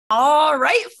All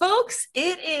right, folks,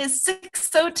 it is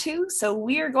 6:02, so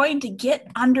we are going to get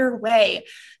underway.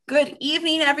 Good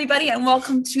evening, everybody, and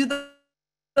welcome to the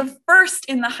first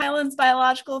in the Highlands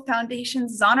Biological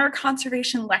Foundation's Zahner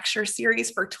Conservation Lecture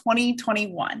Series for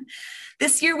 2021.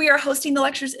 This year, we are hosting the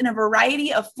lectures in a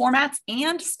variety of formats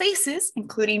and spaces,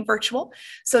 including virtual.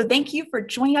 So thank you for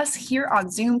joining us here on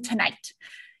Zoom tonight.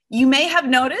 You may have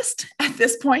noticed at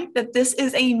this point that this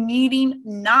is a meeting,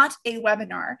 not a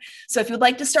webinar. So if you'd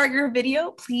like to start your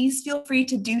video, please feel free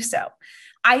to do so.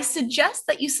 I suggest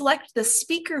that you select the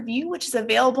speaker view, which is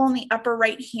available in the upper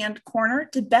right-hand corner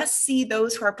to best see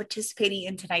those who are participating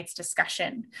in tonight's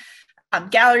discussion.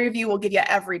 Gallery view will give you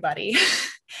everybody.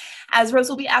 As Rose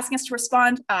will be asking us to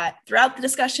respond throughout the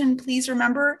discussion, please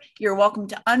remember you're welcome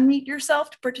to unmute yourself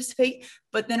to participate,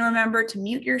 but then remember to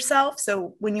mute yourself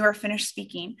so when you are finished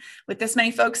speaking. With this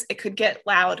many folks, it could get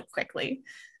loud quickly.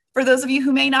 For those of you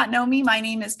who may not know me, my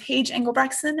name is Paige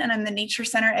Engelbrechtson, and I'm the Nature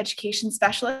Center Education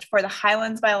Specialist for the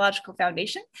Highlands Biological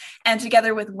Foundation. And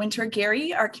together with Winter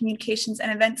Gary, our Communications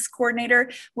and Events Coordinator,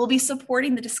 we'll be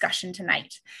supporting the discussion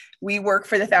tonight. We work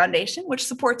for the Foundation, which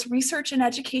supports research and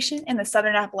education in the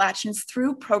Southern Appalachians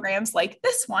through programs like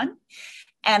this one.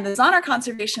 And the Zahner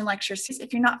Conservation Lecture Series,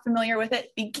 if you're not familiar with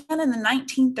it, began in the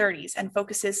 1930s and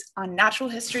focuses on natural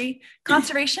history,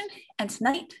 conservation, and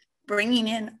tonight, bringing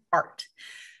in art.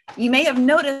 You may have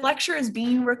noted the lecture is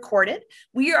being recorded.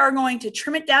 We are going to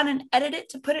trim it down and edit it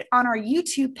to put it on our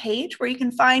YouTube page where you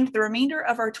can find the remainder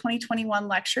of our 2021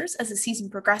 lectures as the season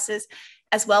progresses,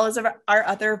 as well as our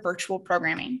other virtual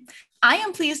programming. I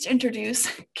am pleased to introduce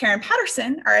Karen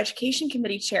Patterson, our Education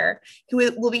Committee Chair,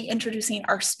 who will be introducing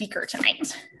our speaker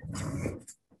tonight.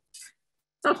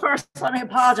 So first, let me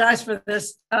apologize for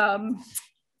this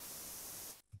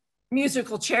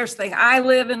musical chairs thing. I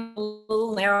live in a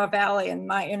little narrow valley and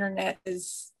my internet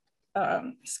is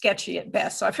sketchy at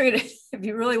best. So I figured if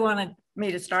you really wanted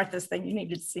me to start this thing, you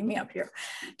needed to see me up here.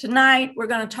 Tonight, we're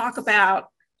going to talk about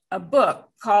a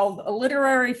book called A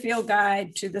Literary Field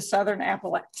Guide to Southern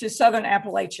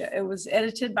Appalachia. It was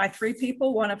edited by three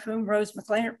people, one of whom, Rose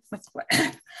McLarney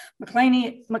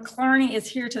is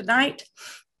here tonight.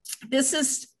 This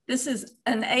is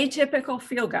an atypical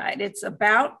field guide. It's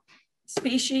about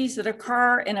species that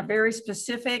occur in a very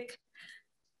specifically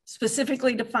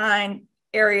defined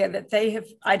area that they have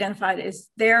identified as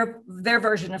their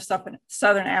version of Southern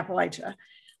Appalachia.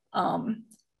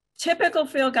 Typical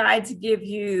field guides give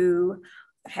you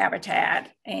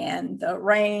habitat and the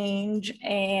range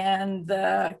and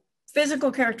the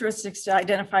physical characteristics to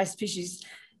identify species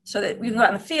so that we can go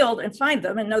out in the field and find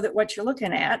them and know that what you're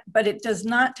looking at, but it does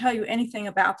not tell you anything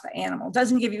about the animal. It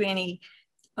doesn't give you any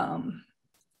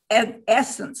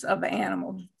essence of the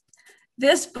animal.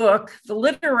 This book, the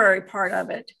literary part of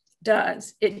it,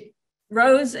 does.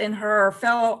 Rose and her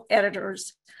fellow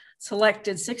editors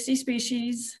selected 60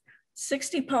 species,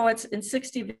 60 poets, and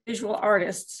 60 visual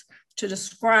artists to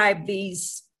describe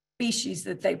these species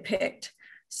that they picked.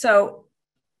 So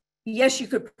yes, you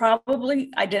could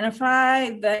probably identify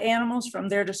the animals from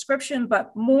their description,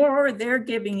 but more they're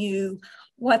giving you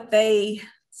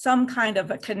some kind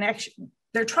of a connection.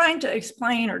 They're trying to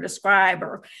explain or describe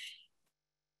or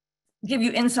give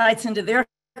you insights into their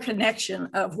connection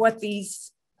of what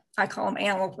these, I call them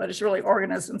animals, but it's really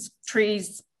organisms,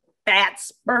 trees,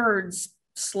 bats, birds,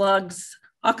 slugs,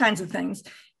 all kinds of things,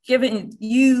 giving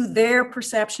you their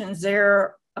perceptions,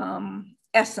 their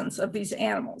essence of these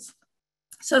animals.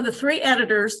 So the three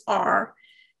editors are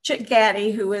Chick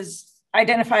Gaddy, who is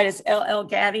identified as L.L.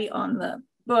 Gaddy on the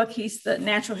book. He's the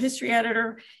natural history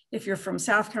editor. If you're from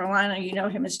South Carolina, you know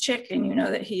him as Chick, and you know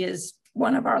that he is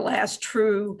one of our last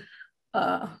true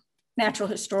natural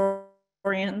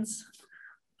historians.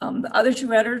 The other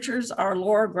two editors are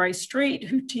Laura Gray Street,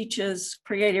 who teaches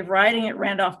creative writing at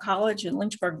Randolph College in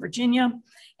Lynchburg, Virginia.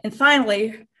 And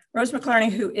finally, Rose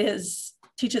McLarney, who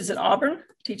teaches at Auburn,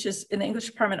 teaches in the English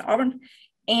department at Auburn,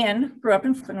 and grew up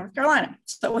in North Carolina.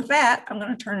 So with that, I'm going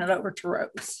to turn it over to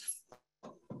Rose.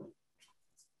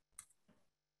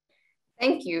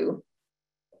 Thank you.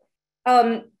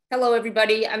 Hello,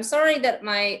 everybody. I'm sorry that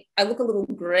I look a little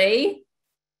gray.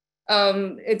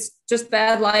 It's just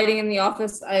bad lighting in the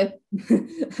office. I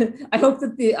hope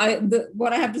that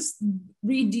what I have to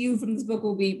read to you from this book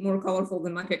will be more colorful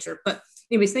than my picture. But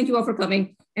anyways, thank you all for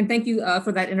coming, and thank you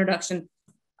for that introduction.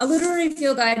 A Literary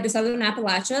Field Guide to Southern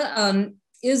Appalachia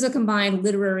is a combined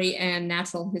literary and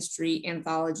natural history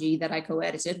anthology that I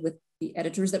co-edited with the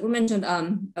editors that were mentioned,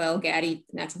 L. Gaddy,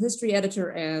 the natural history editor,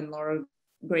 and Laura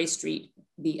Gray Street,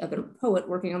 the other poet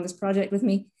working on this project with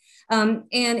me. And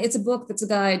it's a book that's a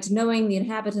guide to knowing the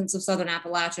inhabitants of Southern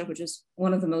Appalachia, which is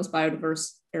one of the most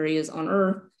biodiverse areas on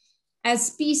Earth, as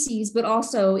species, but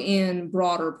also in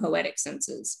broader poetic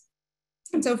senses.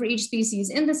 And so for each species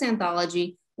in this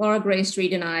anthology, Laura Gray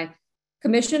Street and I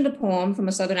commissioned a poem from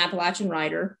a Southern Appalachian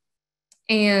writer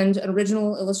and an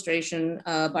original illustration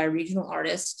by a regional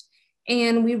artist.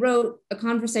 And we wrote a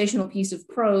conversational piece of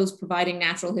prose providing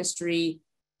natural history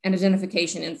and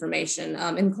identification information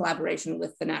in collaboration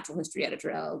with the natural history editor,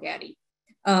 L.L. Gaddy.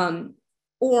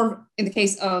 Or in the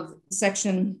case of the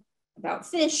section about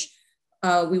fish,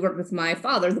 we worked with my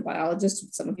father, the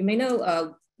biologist, some of you may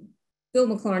know, Bill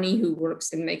McLarney, who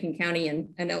works in Macon County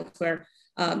and elsewhere,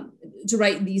 to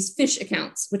write these fish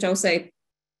accounts, which I'll say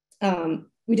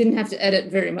we didn't have to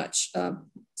edit very much.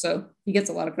 So he gets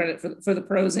a lot of credit for the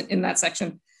prose in that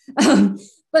section.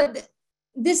 But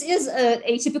this is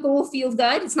a typical field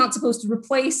guide. It's not supposed to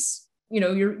replace,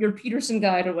 your Peterson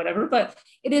guide or whatever, but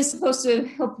it is supposed to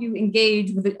help you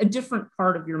engage with a different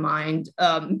part of your mind,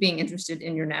 being interested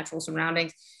in your natural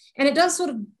surroundings. And it does sort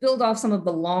of build off some of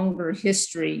the longer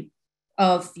history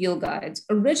of field guides.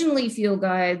 Originally, field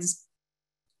guides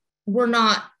were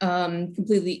not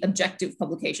completely objective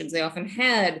publications. They often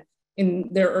had, in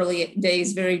their early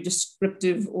days, very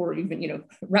descriptive or even,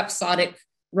 rhapsodic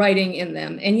writing in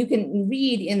them. And you can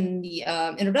read in the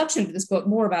introduction to this book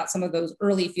more about some of those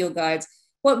early field guides.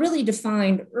 What really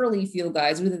defined early field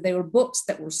guides was that they were books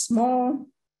that were small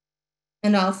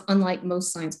enough, unlike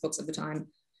most science books of the time,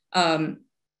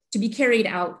 to be carried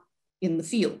out in the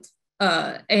field.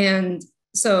 And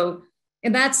so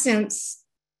in that sense,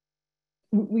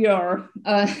 we are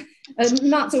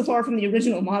not so far from the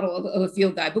original model of a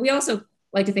field guide, but we also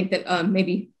like to think that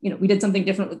maybe, we did something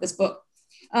different with this book.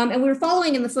 And we were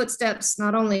following in the footsteps,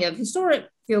 not only of historic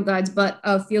field guides, but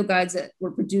of field guides that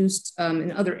were produced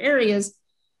in other areas.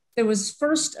 There was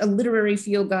first a literary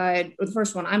field guide, or the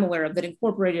first one I'm aware of, that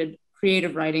incorporated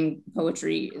creative writing,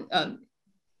 poetry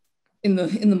in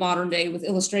the modern day with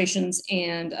illustrations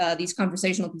and these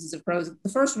conversational pieces of prose. The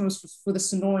first one was for the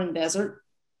Sonoran Desert.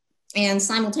 And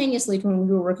simultaneously, when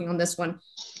we were working on this one,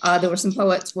 there were some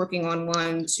poets working on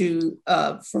one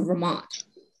for Vermont.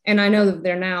 And I know that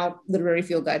there are now literary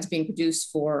field guides being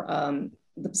produced for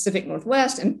the Pacific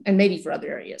Northwest and maybe for other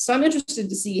areas. So I'm interested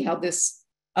to see how this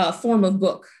form of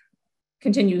book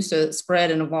continues to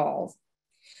spread and evolve.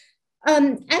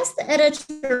 As the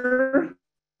editor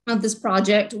of this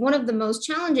project, one of the most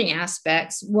challenging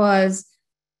aspects was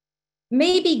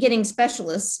maybe getting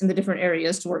specialists in the different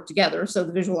areas to work together. So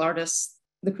the visual artists,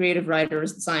 the creative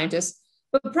writers, the scientists,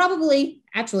 but probably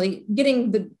actually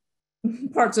getting the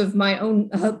parts of my own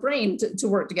brain to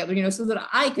work together, so that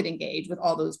I could engage with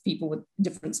all those people with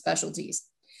different specialties.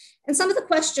 And some of the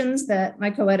questions that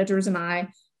my co-editors and I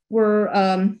were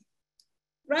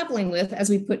grappling with as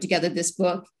we put together this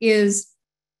book is,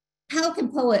 how can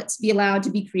poets be allowed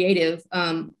to be creative,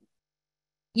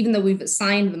 even though we've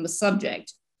assigned them a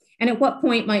subject? And at what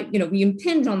point might we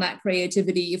impinge on that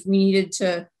creativity if we needed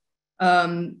to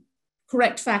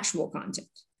correct factual content?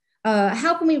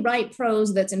 How can we write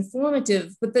prose that's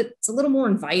informative, but that's a little more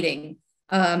inviting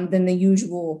than the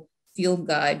usual field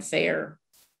guide fare?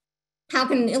 How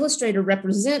can an illustrator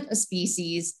represent a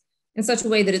species in such a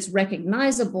way that it's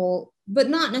recognizable, but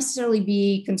not necessarily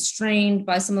be constrained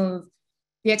by some of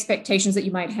the expectations that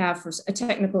you might have for a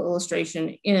technical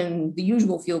illustration in the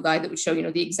usual field guide that would show,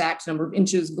 the exact number of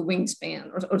inches of the wingspan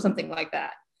or something like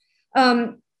that.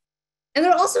 And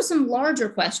there are also some larger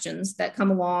questions that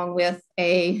come along with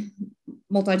a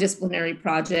multidisciplinary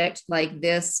project like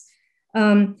this.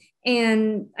 And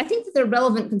I think that they're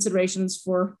relevant considerations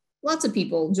for lots of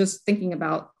people just thinking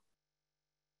about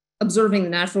observing the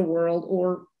natural world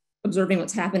or observing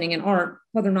what's happening in art,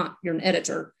 whether or not you're an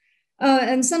editor.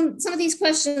 And some of these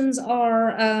questions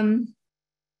are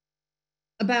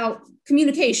about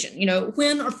communication,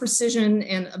 when are precision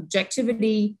and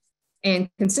objectivity and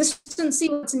consistency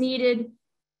what's needed,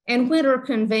 and when are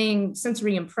conveying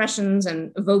sensory impressions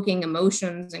and evoking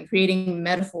emotions and creating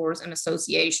metaphors and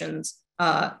associations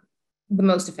the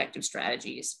most effective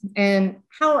strategies, and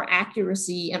how are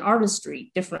accuracy and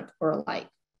artistry different or alike?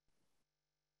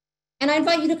 And I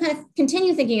invite you to kind of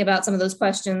continue thinking about some of those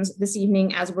questions this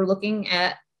evening as we're looking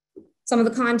at some of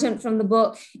the content from the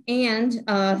book, and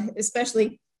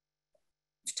especially,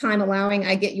 time allowing,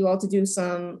 I get you all to do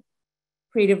some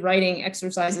creative writing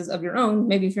exercises of your own.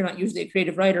 Maybe if you're not usually a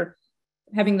creative writer,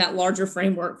 having that larger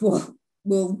framework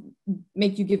will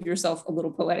make you give yourself a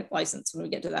little poetic license when we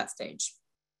get to that stage.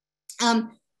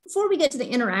 Before we get to the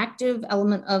interactive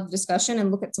element of discussion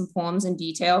and look at some poems in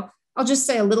detail, I'll just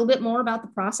say a little bit more about the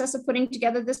process of putting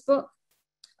together this book.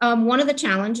 One of the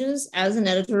challenges as an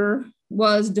editor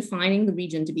was defining the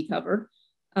region to be covered.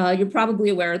 You're probably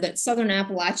aware that Southern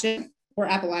Appalachia, or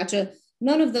Appalachia.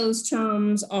 None of those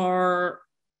terms are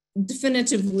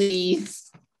definitively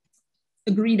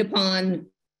agreed upon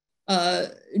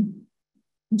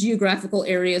geographical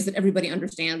areas that everybody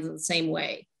understands in the same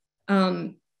way.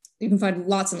 You can find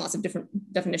lots and lots of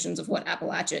different definitions of what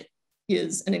Appalachia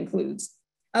is and includes.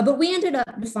 But we ended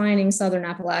up defining Southern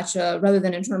Appalachia rather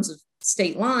than in terms of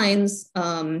state lines,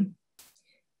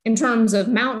 in terms of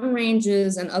mountain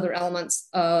ranges and other elements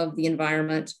of the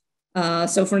environment.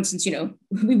 So for instance,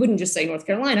 we wouldn't just say North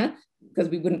Carolina because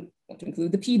we wouldn't want to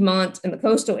include the Piedmont and the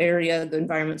coastal area. The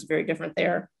environment's very different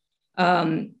there.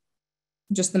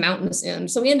 Just the mountainous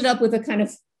end. So we ended up with a kind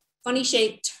of funny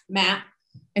shaped map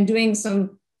and doing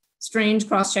some strange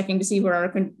cross-checking to see where our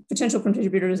potential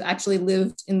contributors actually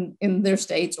lived in their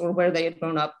states or where they had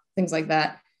grown up, things like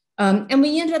that. And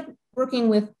we ended up working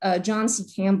with John C.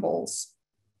 Campbell's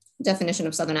definition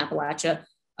of Southern Appalachia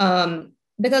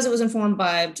because it was informed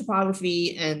by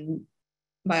topography and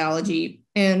biology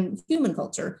and human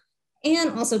culture.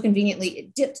 And also conveniently,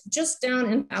 it dipped just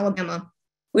down in Alabama,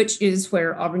 which is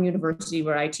where Auburn University,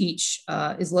 where I teach,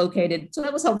 is located. So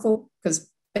that was helpful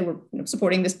because they were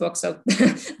supporting this book. So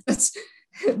that's,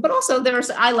 but also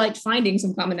I liked finding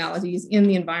some commonalities in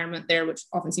the environment there, which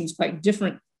often seems quite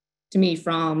different to me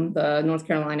from the North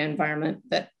Carolina environment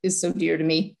that is so dear to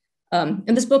me. And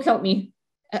this book helped me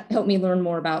learn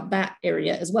more about that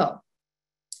area as well.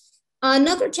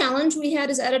 Another challenge we had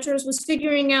as editors was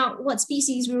figuring out what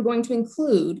species we were going to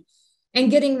include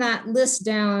and getting that list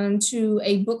down to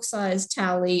a book size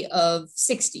tally of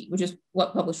 60, which is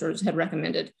what publishers had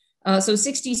recommended. So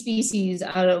 60 species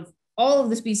out of all of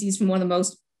the species from one of the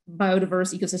most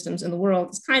biodiverse ecosystems in the world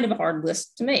is kind of a hard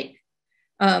list to make.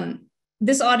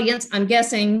 This audience, I'm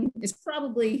guessing, is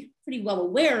probably pretty well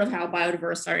aware of how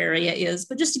biodiverse our area is,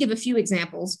 but just to give a few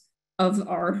examples of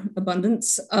our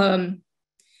abundance,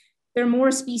 there are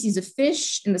more species of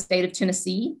fish in the state of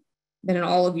Tennessee than in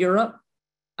all of Europe.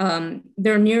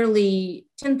 There are nearly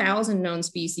 10,000 known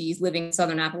species living in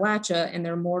Southern Appalachia, and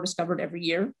there are more discovered every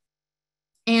year.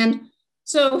 And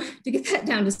so to get that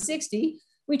down to 60,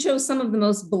 we chose some of the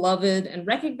most beloved and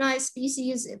recognized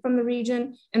species from the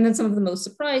region, and then some of the most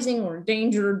surprising or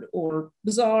endangered or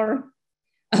bizarre,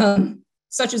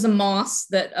 such as a moss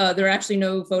that there are actually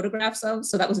no photographs of.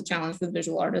 So that was a challenge for the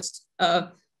visual artist, a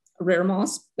rare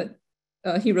moss, but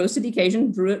he rose to the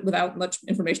occasion, drew it without much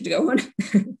information to go on.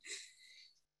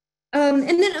 And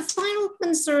then a final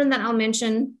concern that I'll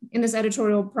mention in this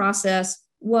editorial process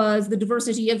was the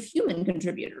diversity of human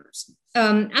contributors.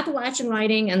 Appalachian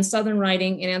writing and Southern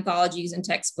writing in anthologies and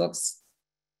textbooks,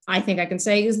 I think I can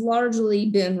say, has largely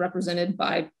been represented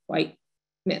by white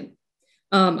men.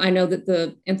 I know that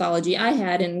the anthology I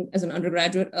had as an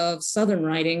undergraduate of Southern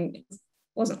writing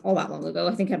wasn't all that long ago.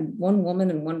 I think had one woman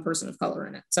and one person of color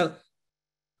in it. So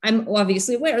I'm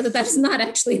obviously aware that that is not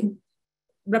actually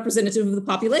representative of the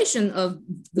population of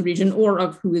the region or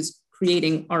of who is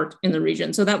creating art in the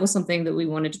region. So that was something that we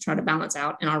wanted to try to balance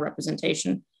out in our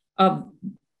representation of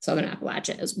Southern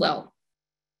Appalachia as well.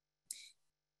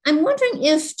 I'm wondering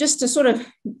if, just to sort of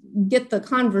get the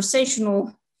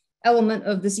conversational element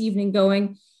of this evening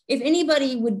going, if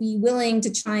anybody would be willing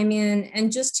to chime in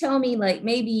and just tell me, like,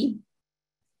 maybe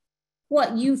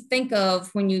what you think of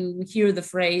when you hear the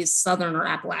phrase Southern or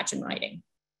Appalachian writing.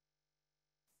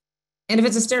 And if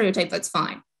it's a stereotype, that's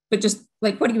fine. But just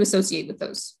like, what do you associate with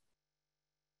those?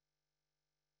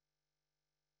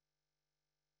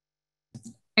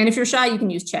 And if you're shy, you can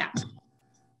use chat.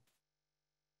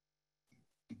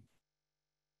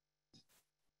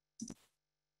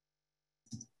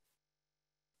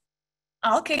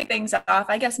 I'll kick things off.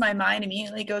 I guess my mind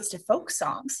immediately goes to folk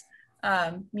songs.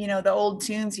 The old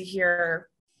tunes you hear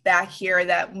back here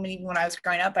that when I was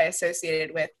growing up, I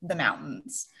associated with the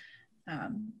mountains,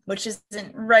 which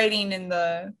isn't writing in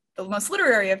the most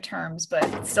literary of terms,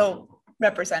 but still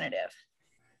representative.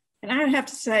 And I would have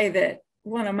to say that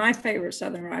one of my favorite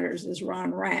Southern writers is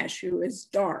Ron Rash, who is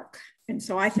dark. And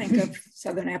so I think of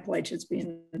Southern Appalachia as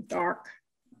being a dark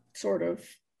sort of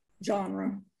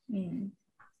genre.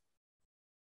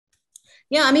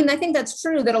 Yeah, I mean, I think that's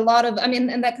true that a lot of,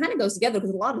 and that kind of goes together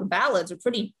because a lot of the ballads are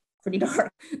pretty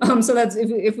dark. So that's,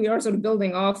 if we are sort of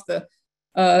building off the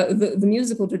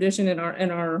musical tradition in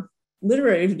our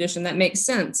literary tradition, that makes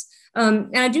sense.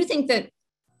 And I do think that,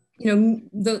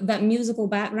 that musical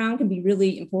background can be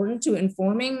really important to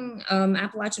informing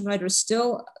Appalachian writers.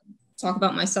 Still, talk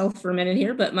about myself for a minute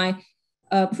here, but my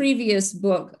previous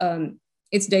book,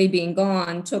 It's Day Being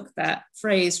Gone, took that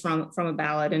phrase from a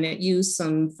ballad, and it used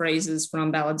some phrases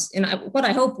from ballads in what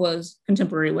I hope was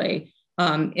contemporary way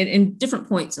in different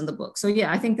points in the book. So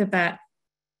yeah, I think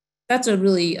that's a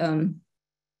really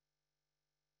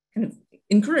kind of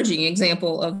encouraging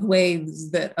example of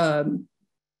ways that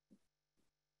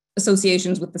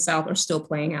associations with the South are still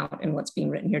playing out in what's being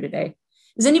written here today.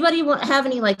 Does anybody have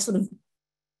any like sort of,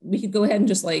 we could go ahead and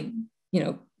just like, you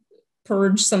know,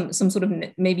 purge some sort of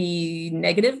maybe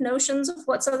negative notions of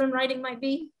what Southern writing might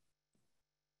be?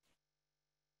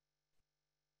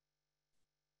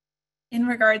 In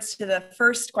regards to the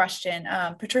first question,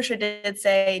 Patricia did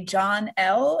say John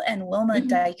L. and Wilma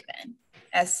Dykeman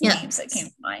as names that came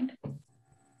to mind.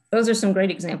 Those are some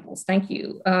great examples. Thank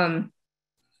you.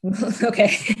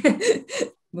 Okay,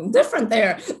 a little different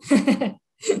there.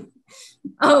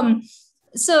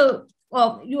 So,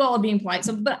 well, you all are being polite,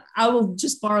 so, but I will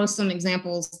just borrow some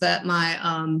examples that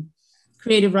my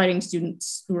creative writing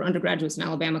students who are undergraduates in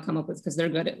Alabama come up with, because they're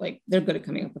good at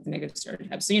coming up with the negative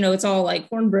stereotypes. So, you know, it's all like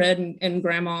cornbread and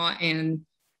grandma and,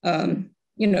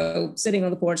 you know, sitting on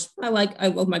the porch. I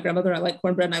love my grandmother. I like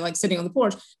cornbread and I like sitting on the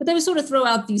porch. But they would sort of throw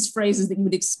out these phrases that you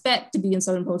would expect to be in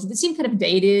Southern poetry that seem kind of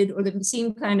dated, or that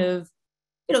seem kind of,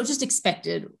 you know, just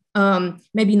expected.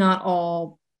 Maybe not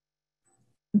all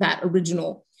that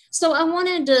original. So I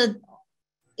wanted to,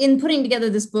 in putting together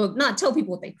this book, not tell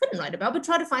people what they couldn't write about, but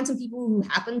try to find some people who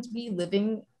happen to be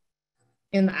living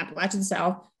in the Appalachian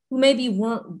South who maybe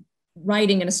weren't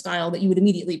writing in a style that you would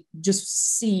immediately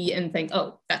just see and think,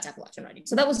 oh, that's Appalachian writing.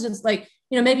 So that was just like,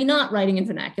 you know, maybe not writing in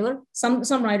vernacular. Some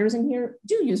writers in here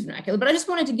do use vernacular, but I just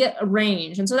wanted to get a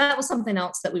range. And so that was something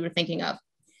else that we were thinking of.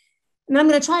 And I'm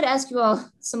going to try to ask you all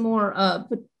some more,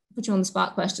 put you on the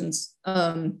spot questions.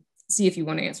 See if you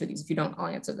want to answer these. If you don't, I'll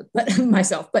answer them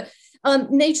myself. But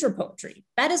nature poetry,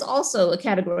 that is also a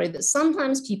category that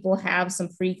sometimes people have some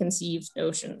preconceived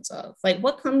notions of. Like,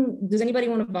 does anybody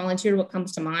want to volunteer? What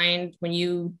comes to mind when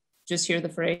you just hear the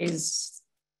phrase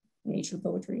nature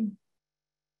poetry?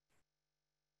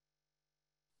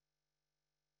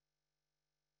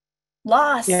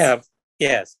 Loss. Yeah,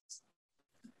 yes.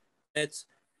 It's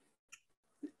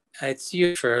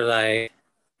used for, like,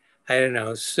 I don't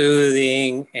know,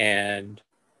 soothing and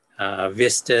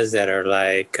vistas that are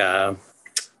like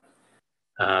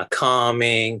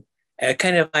calming, a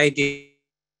kind of idea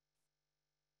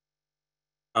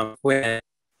when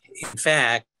in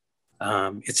fact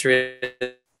it's really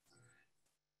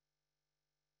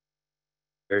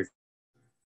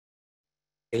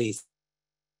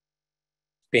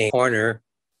being corner.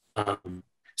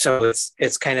 So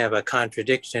it's kind of a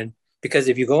contradiction, because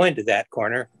if you go into that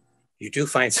corner, you do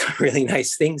find some really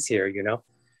nice things here, you know?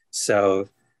 So,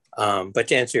 but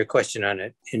to answer your question on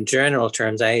it, in general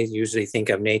terms, I usually think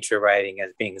of nature writing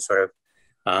as being sort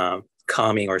of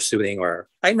calming or soothing, or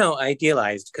I know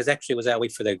idealized, because actually it was that way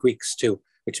for the Greeks too,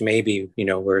 which may be, you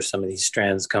know, where some of these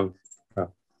strands come from.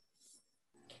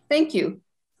 Thank you.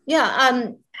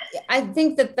 Yeah, I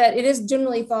think that it is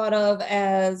generally thought of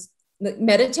as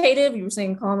meditative. You were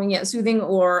saying calming, yeah, soothing,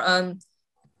 or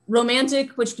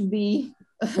romantic, which could be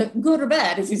good or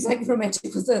bad, if you like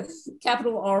romantic with a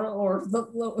capital R or the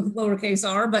lowercase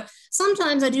r. But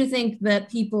sometimes I do think that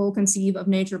people conceive of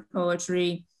nature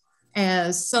poetry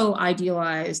as so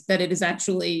idealized that it is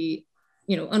actually,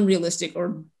 you know, unrealistic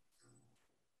or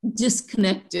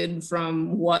disconnected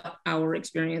from what our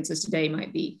experiences today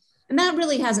might be. And that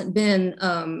really hasn't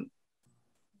been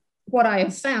what I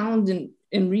have found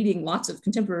in reading lots of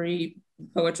contemporary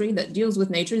poetry that deals with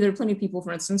nature. There are plenty of people,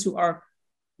 for instance, who are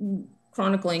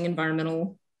chronicling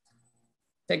environmental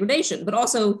degradation, but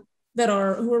also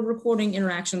who are recording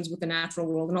interactions with the natural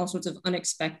world in all sorts of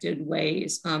unexpected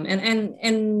ways. And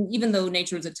even though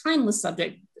nature is a timeless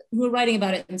subject, who are writing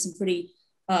about it in some pretty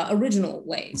original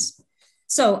ways.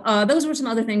 So those were some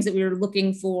other things that we were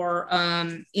looking for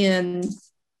in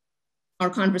our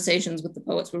conversations with the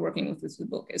poets we're working with this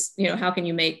book. Is, you know, how can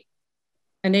you make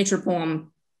a nature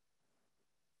poem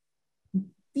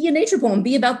be a nature poem,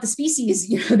 be about the species,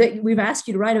 you know, that we've asked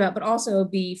you to write about, but also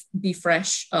be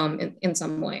fresh in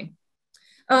some way.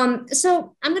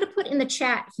 So I'm going to put in the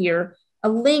chat here a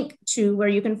link to where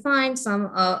you can find some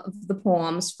of the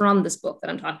poems from this book that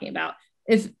I'm talking about.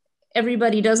 If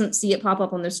everybody doesn't see it pop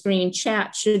up on the screen,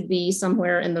 chat should be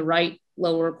somewhere in the right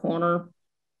lower corner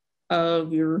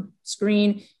of your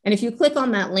screen. And if you click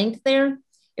on that link there,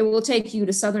 it will take you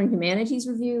to Southern Humanities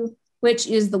Review, which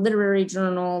is the literary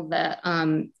journal that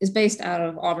is based out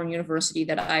of Auburn University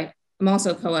that I am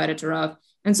also co-editor of.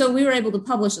 And so we were able to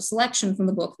publish a selection from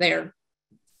the book there.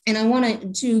 And I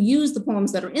wanted to use the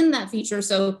poems that are in that feature.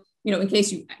 So, you know, in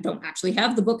case you don't actually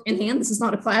have the book in hand, this is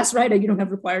not a class, right? You don't have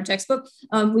a required textbook.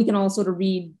 We can all sort of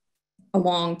read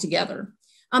along together.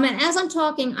 And as I'm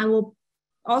talking, I will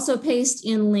also paste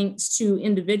in links to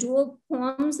individual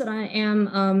poems that I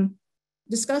am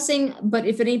discussing. But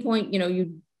if at any point, you know,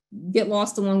 you get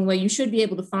lost along the way, you should be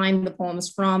able to find the poems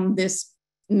from this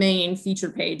main feature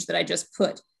page that I just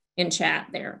put in chat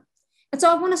there. And so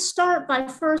I want to start by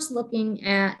first looking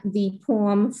at the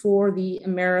poem for the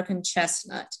American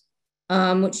chestnut,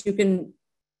 which you can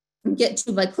get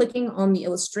to by clicking on the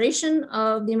illustration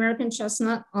of the American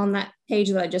chestnut on that page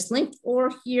that I just linked,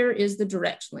 or here is the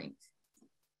direct link.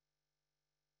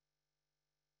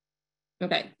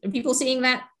 Okay, are people seeing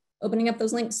that? Opening up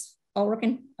those links, all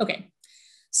working? Okay,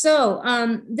 so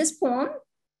this poem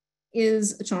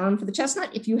is A Charm for the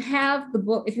Chestnut. If you have the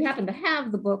book, if you happen to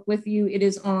have the book with you, it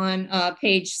is on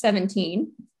page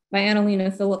 17 by Annalena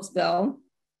Phillips Bell.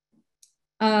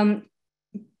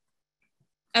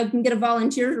 I can get a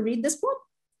volunteer to read this poem?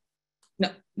 No,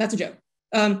 that's a joke.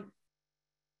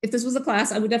 If this was a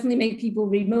class, I would definitely make people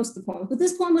read most of the poem, but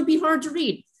this poem would be hard to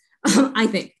read, I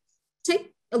think.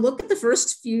 Take a look at the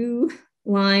first few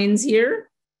lines here.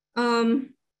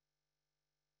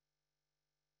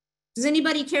 Does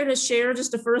anybody care to share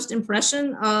just a first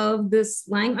impression of this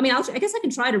language? I mean, I guess I can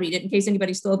try to read it in case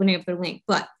anybody's still opening up their link,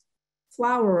 but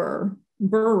flowerer,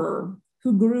 burrer,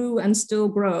 who grew and still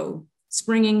grow,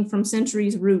 springing from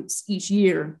centuries' roots each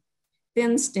year,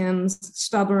 thin stems,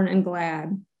 stubborn and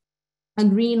glad, a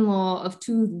green law of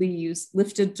toothed leaves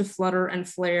lifted to flutter and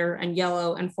flare and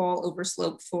yellow and fall over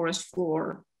sloped forest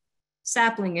floor,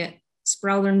 sapling it,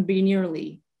 sprouting be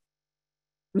nearly,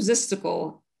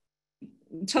 resistical,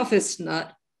 toughest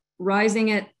nut, rising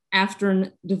it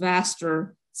after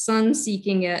devaster, sun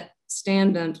seeking it,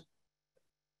 standant,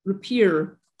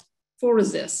 rapier, for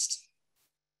resist.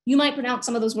 You might pronounce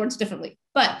some of those words differently,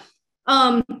 but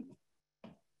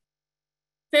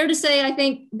fair to say, I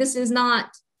think this is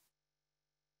not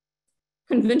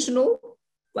conventional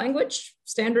language,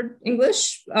 standard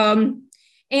English. And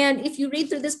if you read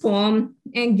through this poem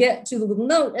and get to the little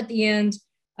note at the end,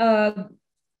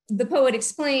 the poet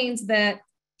explains that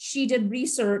she did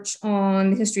research on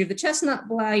the history of the chestnut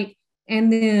blight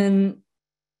and then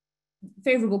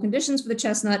favorable conditions for the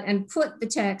chestnut and put the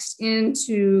text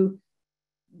into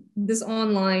this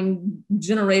online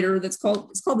generator that's called,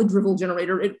 it's called the drivel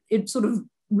generator. It sort of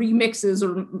remixes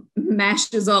or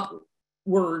mashes up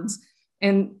words.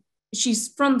 And she's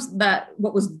from that,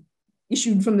 what was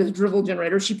issued from this drivel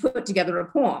generator, she put together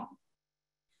a poem.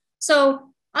 So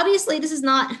obviously this is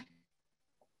not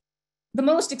the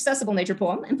most accessible nature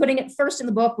poem, and putting it first in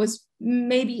the book was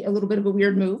maybe a little bit of a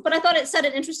weird move, but I thought it set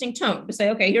an interesting tone to say,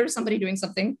 okay, here's somebody doing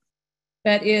something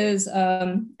that is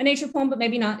a nature poem, but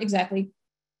maybe not exactly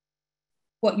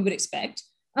what you would expect.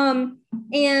 And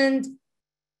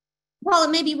while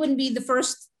it maybe wouldn't be the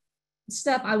first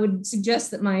step I would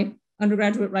suggest that my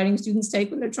undergraduate writing students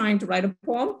take when they're trying to write a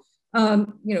poem,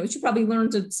 you should probably learn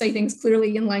to say things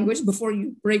clearly in language before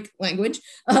you break language.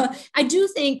 I do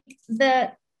think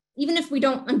that even if we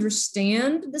don't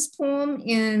understand this poem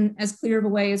in as clear of a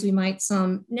way as we might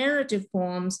some narrative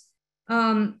poems,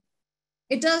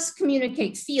 it does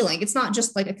communicate feeling. It's not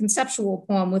just like a conceptual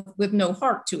poem with no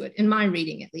heart to it, in my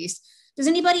reading at least. Does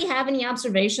anybody have any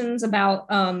observations about,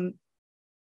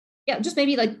 just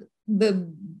maybe like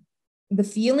the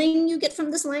feeling you get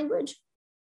from this language?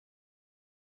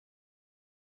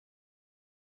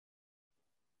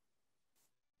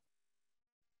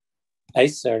 I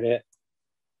sort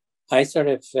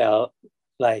of felt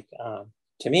like,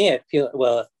 to me, it feel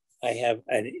well.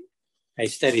 I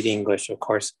studied English, of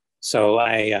course, so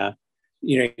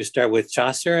you start with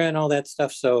Chaucer and all that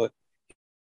stuff. So it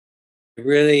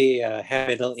really had a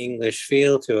Middle English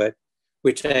feel to it,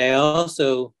 which I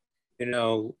also,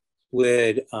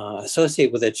 would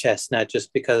associate with a chestnut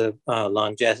just because of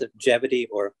longevity,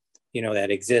 or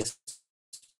that exists.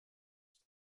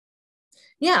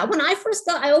 Yeah, when I first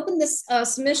I opened this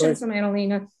submission from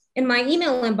Annalena in my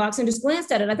email inbox and just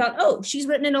glanced at it, I thought, oh, she's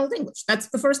written in Old English. That's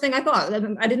the first thing I thought. I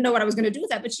didn't know what I was going to do with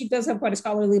that, but she does have quite a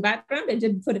scholarly background. I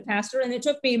did put it past her, and it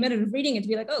took me a minute of reading it to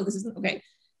be like, oh, this isn't okay.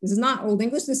 This is not Old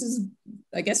English. This is,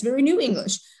 I guess, very new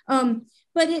English.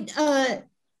 But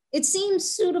it seems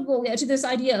suitable to this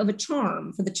idea of a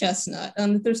charm for the chestnut.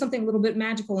 There's something a little bit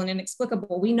magical and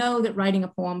inexplicable. We know that writing a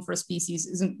poem for a species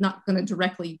isn't not going to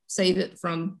directly save it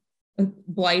from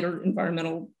blight or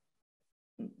environmental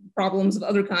problems of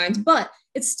other kinds, but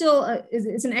it's still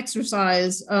it's an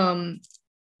exercise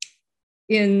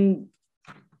in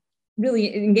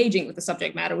really engaging with the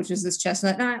subject matter, which is this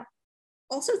chestnut. And I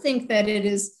also think that it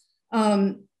is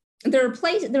there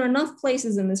are enough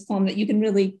places in this poem that you can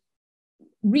really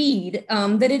read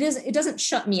that it doesn't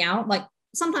shut me out. Like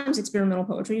sometimes experimental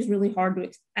poetry is really hard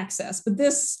to access, but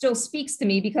this still speaks to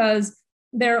me because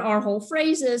there are whole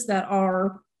phrases that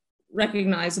are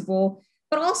recognizable,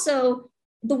 but also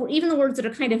even the words that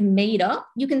are kind of made up,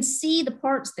 you can see the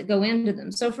parts that go into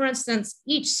them. So for instance,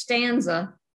 each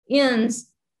stanza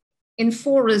ends in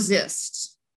for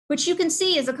resist, which you can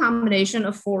see is a combination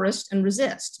of forest and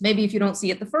resist. Maybe if you don't see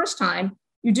it the first time,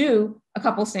 you do a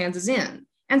couple stanzas in.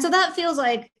 And so that feels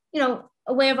like,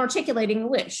 a way of articulating a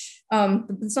wish.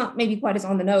 It's not maybe quite as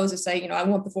on the nose as say, I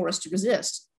want the forest to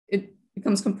resist. It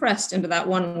becomes compressed into that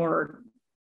one word.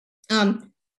 So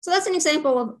that's an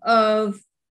example of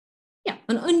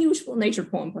an unusual nature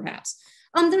poem, perhaps.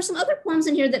 There's some other poems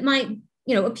in here that might,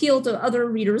 appeal to other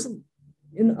readers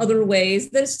in other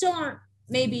ways that still aren't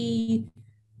maybe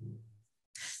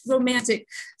romantic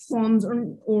poems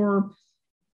or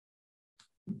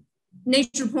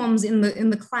nature poems in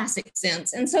the classic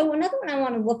sense. And so another one I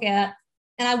want to look at,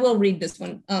 and I will read this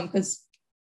one because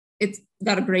it's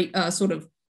got a great sort of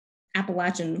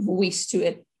Appalachian voice to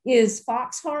it, is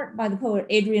Foxheart by the poet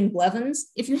Adrian Blevins.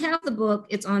 If you have the book,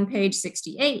 it's on page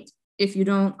 68. If you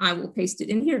don't, I will paste it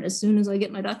in here as soon as I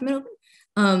get my document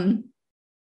open.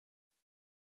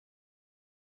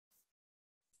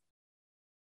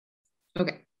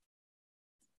 Okay.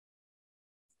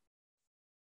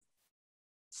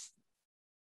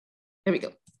 There we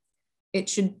go. It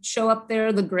should show up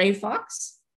there, the gray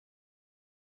fox.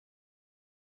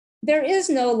 There is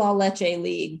no La Leche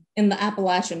League in the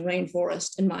Appalachian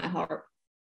rainforest in my heart.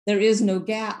 There is no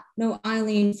Gap, no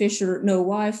Eileen Fisher, no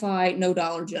Wi-Fi, no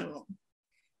Dollar General.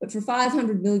 But for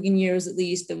 500 million years at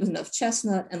least, there was enough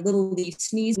chestnut and little leaf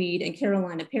sneezeweed and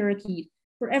Carolina parakeet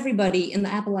for everybody in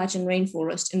the Appalachian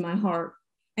rainforest in my heart,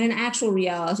 and an actual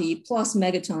reality plus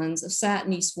megatons of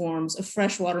satiny swarms of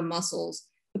freshwater mussels,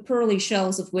 the pearly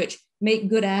shells of which make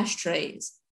good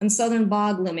ashtrays, and southern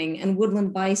bog lemming and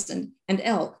woodland bison and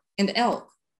elk,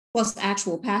 plus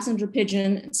actual passenger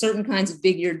pigeon and certain kinds of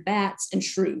big-eared bats and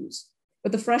shrews.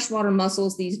 But the freshwater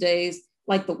mussels these days,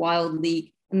 like the wild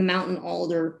leek and the mountain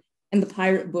alder and the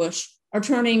pirate bush, are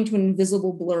turning to an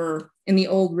invisible blur in the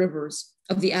old rivers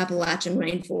of the Appalachian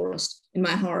rainforest in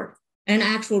my heart, and an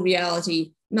actual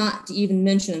reality, not to even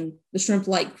mention the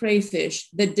shrimp-like crayfish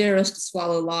that dare us to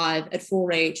swallow live at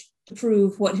 4-H to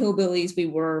prove what hillbillies we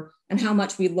were and how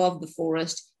much we loved the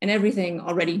forest and everything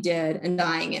already dead and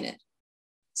dying in it.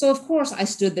 So of course I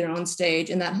stood there on stage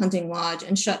in that hunting lodge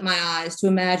and shut my eyes to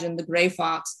imagine the gray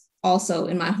fox also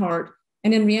in my heart,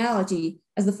 and in reality,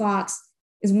 as the fox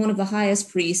is one of the highest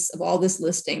priests of all this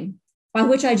listing, by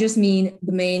which I just mean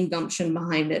the main gumption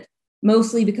behind it,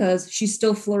 mostly because she's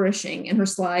still flourishing in her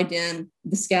sly den,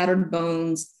 the scattered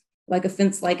bones, like a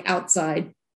fence-like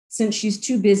outside, since she's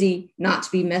too busy not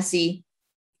to be messy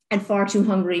and far too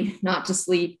hungry not to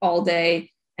sleep all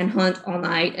day and hunt all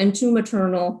night, and too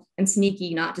maternal and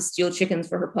sneaky not to steal chickens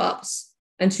for her pups,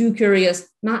 and too curious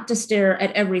not to stare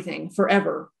at everything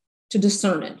forever to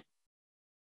discern it.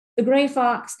 The gray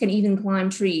fox can even climb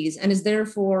trees and is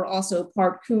therefore also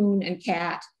part coon and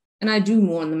cat, and I do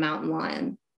mourn the mountain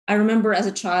lion. I remember as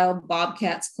a child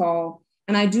bobcats call,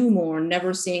 and I do mourn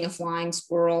never seeing a flying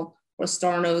squirrel or a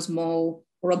star-nosed mole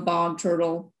or a bog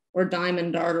turtle or a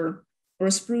diamond darter or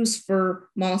a spruce fir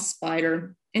moss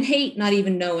spider, and hate not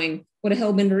even knowing what a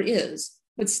hellbender is.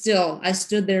 But still, I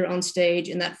stood there on stage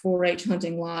in that 4-H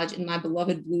hunting lodge in my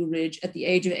beloved Blue Ridge at the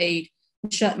age of 8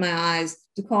 and shut my eyes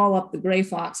to call up the gray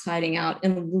fox hiding out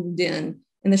in a little den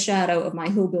in the shadow of my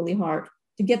hillbilly heart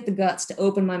to get the guts to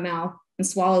open my mouth and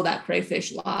swallow that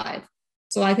crayfish live.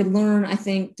 So I could learn, I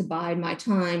think, to bide my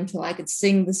time till I could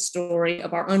sing the story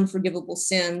of our unforgivable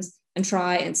sins and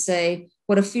try and say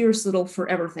what a fierce little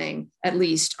forever thing, at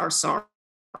least our sorrow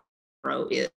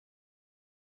is.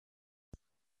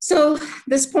 So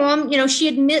this poem, she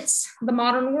admits the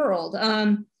modern world.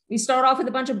 We start off with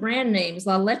a bunch of brand names,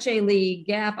 La Leche League,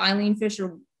 Gap, Eileen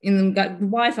Fisher, and got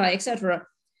Wi-Fi, etc.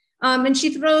 And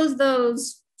she throws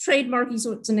those trademarky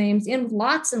sorts of names in with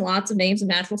lots and lots of names of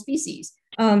natural species.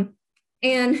 And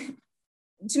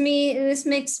to me, this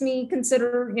makes me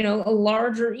consider, a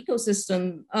larger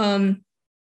ecosystem.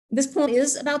 This poem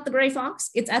is about the gray fox.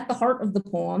 It's at the heart of the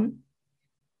poem.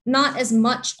 Not as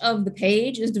much of the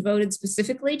page is devoted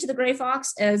specifically to the gray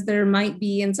fox as there might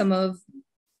be in some of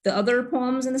the other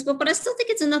poems in this book, but I still think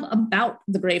it's enough about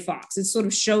the gray fox. It's sort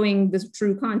of showing the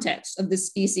true context of this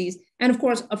species and of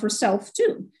course of herself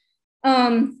too.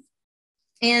 And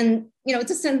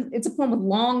it's a poem with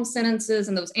long sentences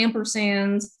and those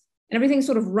ampersands and everything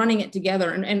sort of running it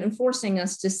together and forcing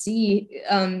us to see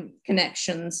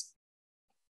connections.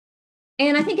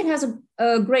 And I think it has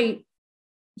a great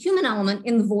human element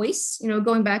in the voice,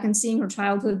 going back and seeing her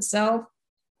childhood self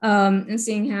and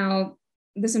seeing how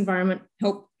this environment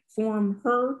helped form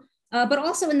her, but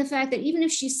also in the fact that even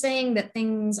if she's saying that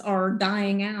things are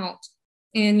dying out,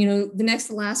 And, the next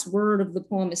to last word of the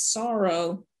poem is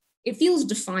sorrow. It feels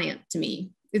defiant to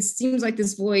me. It seems like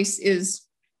this voice is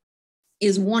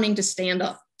wanting to stand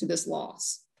up to this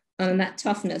loss. And that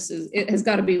toughness it has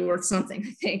got to be worth something,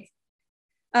 I think.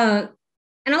 And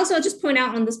also I'll just point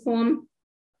out on this poem,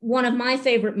 one of my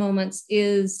favorite moments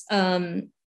is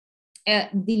at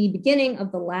the beginning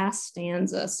of the last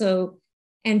stanza. So,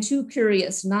 and too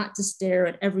curious not to stare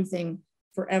at everything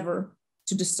forever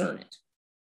to discern it.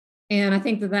 And I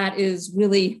think that is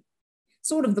really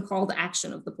sort of the call to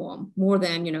action of the poem, more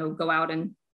than, go out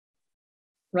and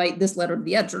write this letter to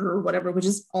the editor or whatever, which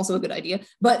is also a good idea.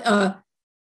 But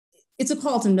it's a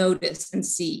call to notice and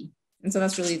see. And so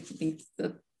that's really, I think,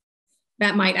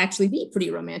 that might actually be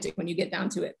pretty romantic when you get down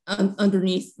to it,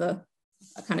 underneath the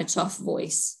kind of tough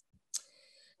voice.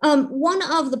 One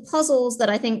of the puzzles that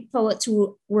I think poets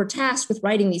who were tasked with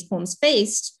writing these poems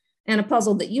faced, and a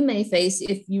puzzle that you may face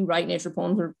if you write nature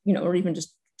poems or even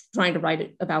just trying to write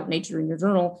it about nature in your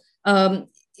journal,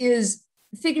 is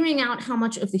figuring out how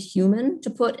much of the human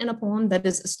to put in a poem that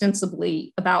is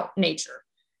ostensibly about nature.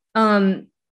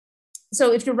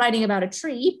 So if you're writing about a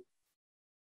tree,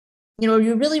 are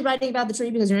you really writing about the tree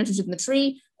because you're interested in the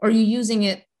tree, or are you using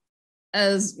it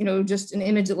as, just an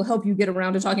image that will help you get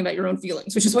around to talking about your own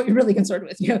feelings, which is what you're really concerned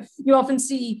with. You often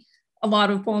see a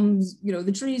lot of poems,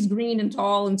 the tree's green and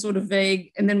tall and sort of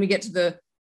vague, and then we get to the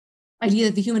idea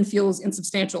that the human feels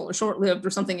insubstantial or short-lived or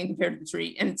something in compared to the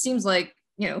tree. And it seems like,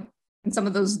 in some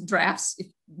of those drafts,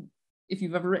 if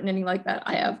you've ever written any like that,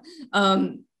 I have,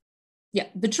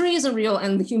 the tree isn't real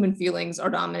and the human feelings are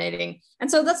dominating.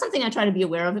 And so that's something I try to be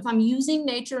aware of. If I'm using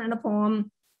nature in a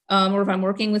poem, or if I'm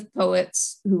working with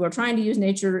poets who are trying to use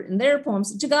nature in their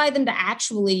poems, to guide them to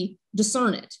actually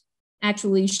discern it,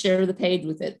 actually share the page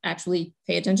with it, actually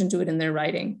pay attention to it in their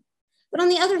writing. But on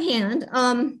the other hand,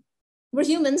 we're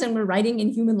humans and we're writing in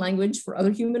human language for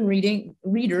other human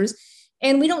readers,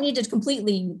 and we don't need to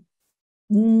completely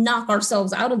knock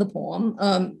ourselves out of the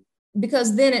poem,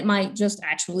 because then it might just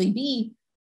actually be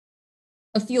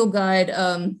a field guide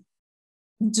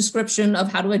description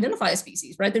of how to identify a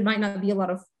species, right? There might not be a lot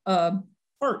of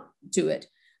art to it.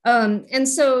 And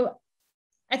so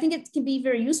I think it can be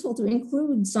very useful to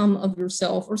include some of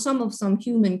yourself or some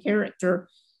human character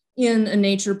in a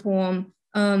nature poem,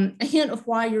 a hint of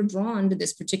why you're drawn to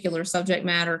this particular subject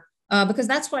matter, because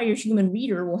that's why your human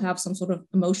reader will have some sort of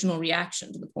emotional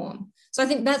reaction to the poem. So I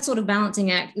think that sort of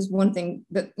balancing act is one thing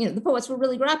that the poets were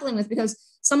really grappling with, because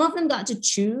some of them got to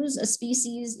choose a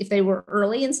species. If they were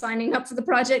early in signing up for the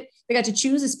project, they got to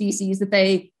choose a species that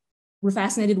they were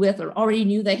fascinated with or already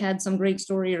knew they had some great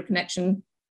story or connection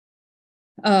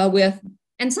with.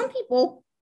 And some people,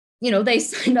 they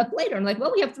signed up later and like,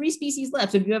 well, we have 3 species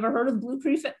left. Have you ever heard of the blue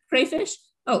crayfish?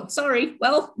 Oh, sorry.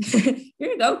 Well, here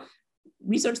you go.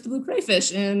 Research the blue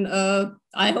crayfish, and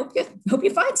I hope you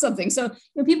find something. So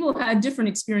people had different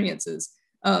experiences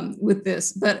with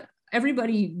this, but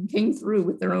everybody came through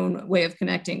with their own way of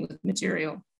connecting with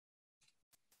material.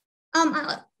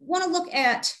 I want to look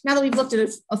at, now that we've looked at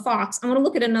a fox, I want to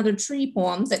look at another tree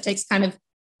poem that takes kind of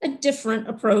a different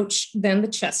approach than the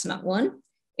chestnut one.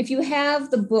 If you have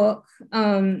the book,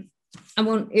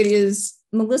 it is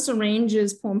Melissa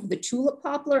Range's poem for the tulip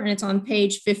poplar, and it's on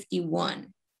page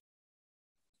 51.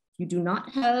 If you do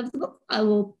not have the book, I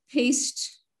will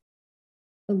paste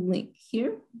a link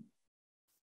here.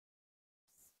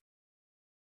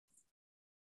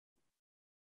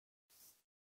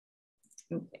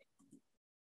 Okay.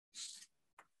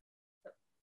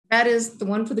 That is the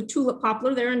one for the tulip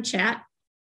poplar there in chat.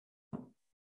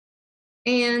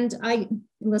 And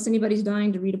unless anybody's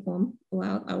dying to read a poem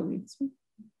aloud, I will read this one.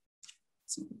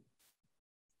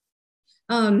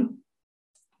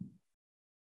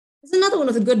 There's another one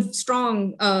with a good,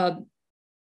 strong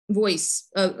voice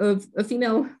of a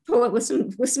female poet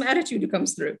with some attitude who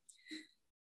comes through.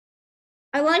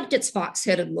 I liked its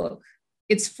fox-headed look,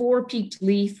 its 4-peaked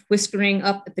leaf whiskering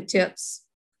up at the tips.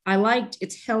 I liked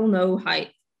its hell no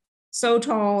height, so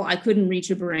tall I couldn't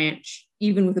reach a branch,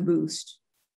 even with a boost.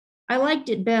 I liked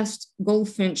it best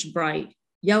goldfinch bright,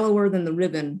 yellower than the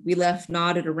ribbon we left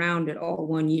knotted around it all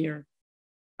one year.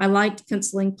 I liked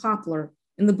penciling poplar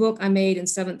in the book I made in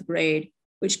 7th grade,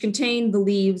 which contained the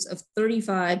leaves of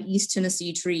 35 East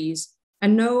Tennessee trees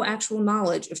and no actual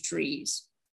knowledge of trees.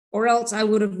 Or else I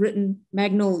would have written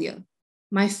Magnolia,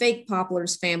 my fake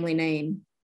poplar's family name,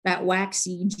 that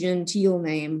waxy, genteel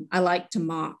name I like to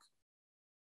mock.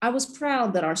 I was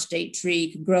proud that our state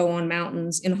tree could grow on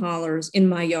mountains, in hollers, in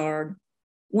my yard,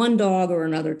 one dog or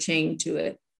another chained to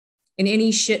it, in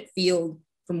any shit field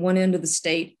from one end of the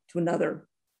state to another.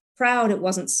 Proud it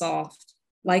wasn't soft,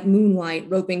 like moonlight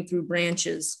roping through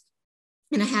branches,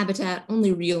 in a habitat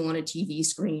only real on a TV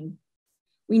screen.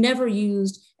 We never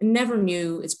used and never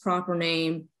knew its proper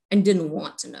name and didn't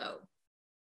want to know.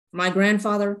 For my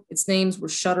grandfather, its names were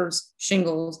shutters,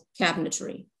 shingles,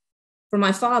 cabinetry. For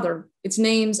my father, its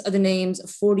names are the names of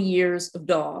 40 years of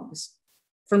dogs.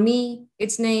 For me,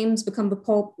 its names become the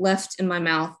pulp left in my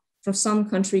mouth from some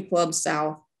country club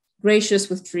south, gracious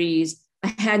with trees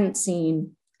I hadn't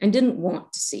seen and didn't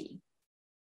want to see.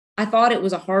 I thought it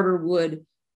was a harder wood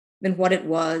than what it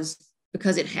was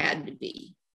because it had to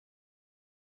be.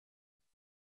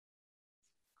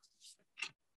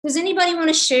 Does anybody want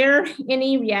to share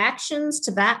any reactions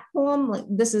to that poem? Like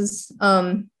this is,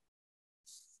 I'm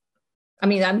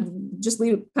just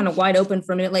leave it kind of wide open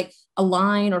for a minute, like a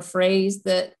line or phrase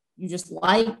that you just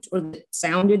liked or that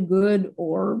sounded good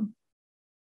or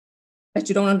that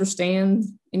you don't understand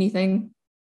anything.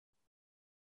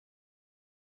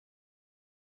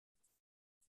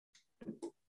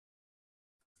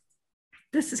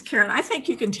 This is Karen. I think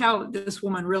you can tell that this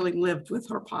woman really lived with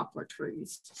her poplar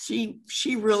trees.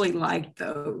 She really liked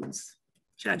those.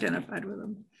 She identified with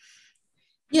them.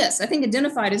 Yes, I think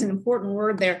identified is an important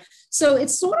word there. So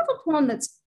it's sort of a poem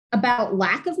that's about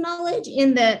lack of knowledge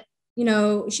in that, you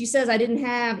know, she says, I didn't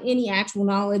have any actual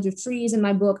knowledge of trees in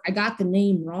my book. I got the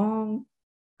name wrong.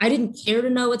 I didn't care to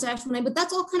know its actual name, but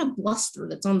that's all kind of bluster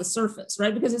that's on the surface,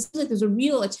 right? Because it's like there's a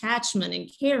real attachment and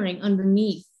caring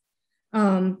underneath.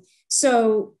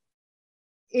 So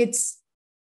it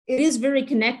is very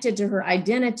connected to her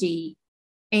identity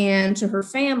and to her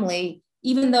family,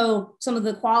 even though some of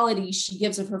the qualities she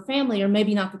gives of her family are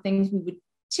maybe not the things we would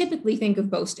typically think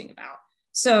of boasting about.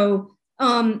 So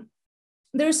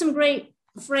there's some great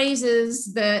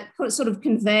phrases that sort of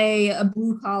convey a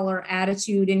blue collar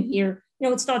attitude in here. You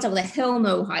know, it starts out with a hell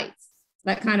no height,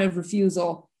 that kind of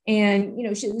refusal. And, you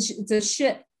know, it's a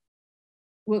shit.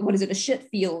 What is it? A shit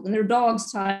field, and their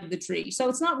dogs tied to the tree. So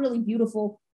it's not really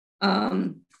beautiful, but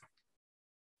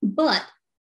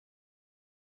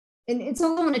and it's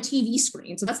all on a TV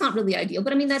screen, so that's not really ideal.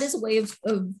 But I mean, that is a way of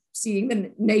seeing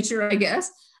the nature, I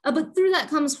guess. But through that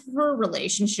comes her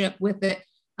relationship with it,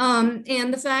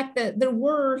 and the fact that there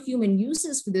were human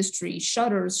uses for this tree: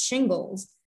 shutters, shingles.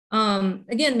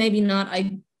 Again, maybe not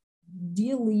ideally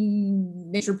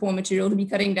nature poem material to be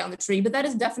cutting down the tree, but that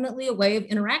is definitely a way of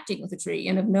interacting with the tree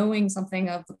and of knowing something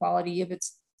of the quality of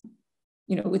its,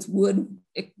 you know, its wood,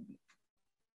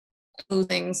 those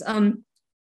things. And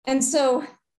so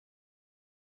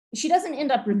she doesn't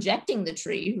end up rejecting the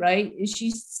tree, right?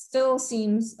 She still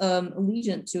seems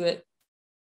allegiant to it.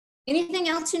 Anything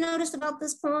else you noticed about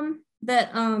this poem that,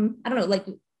 I don't know, like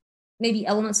maybe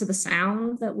elements of the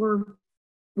sound that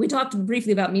we talked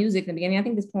briefly about music in the beginning. I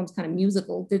think this poem's kind of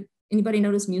musical. Did anybody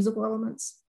notice musical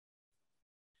elements?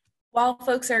 While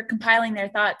folks are compiling their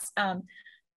thoughts,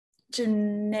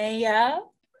 Janaea,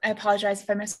 I apologize if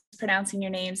I'm mispronouncing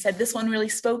your name, said this one really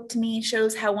spoke to me,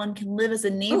 shows how one can live as a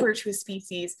neighbor to a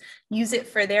species, use it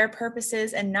for their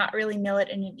purposes and not really know it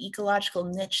in an ecological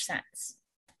niche sense.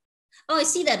 Oh, I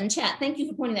see that in chat. Thank you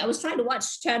for pointing that. I was trying to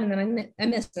watch chat and then I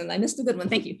missed it. I missed a good one.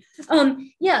 Thank you.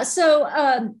 Yeah,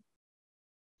 so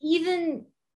even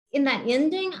in that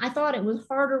ending, I thought it was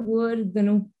harder wood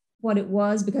than what it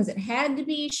was because it had to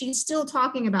be. She's still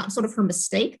talking about sort of her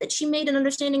mistake that she made in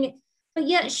understanding it, but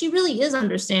yet she really is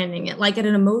understanding it like at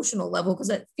an emotional level,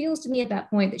 because it feels to me at that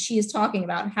point that she is talking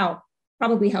about how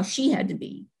she had to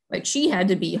be. Like she had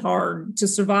to be hard to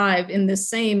survive in this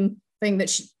same thing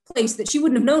that place that she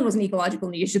wouldn't have known was an ecological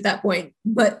niche at that point,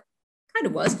 but kind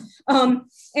of was.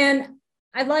 And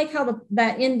I like how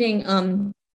that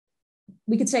ending,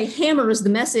 we could say hammers the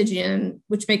message in,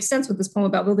 which makes sense with this poem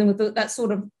about building with that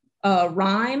sort of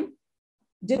rhyme.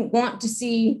 Didn't want to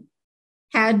see,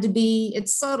 had to be.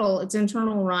 It's subtle, it's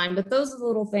internal rhyme, but those are the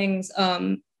little things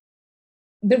that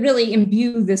really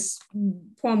imbue this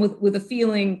poem with a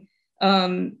feeling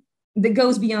that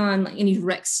goes beyond like any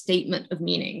direct statement of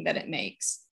meaning that it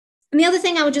makes. And the other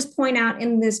thing I would just point out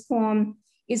in this poem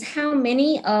is how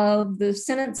many of the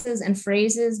sentences and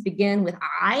phrases begin with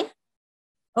I.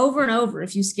 Over and over,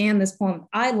 if you scan this poem,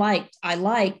 I liked.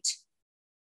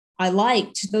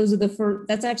 Those are the first,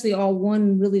 that's actually all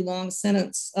one really long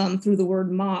sentence through the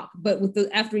word mock, but with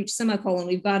after each semicolon,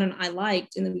 we've got an I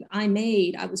liked, and then I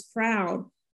made, I was proud.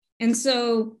 And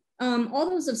so all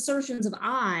those assertions of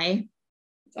I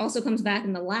also comes back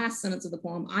in the last sentence of the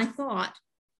poem, I thought.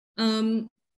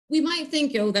 We might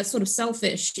think, that's sort of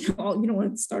selfish. You don't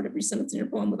want to start every sentence in your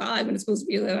poem with I when it's supposed to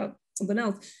be about something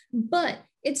else. But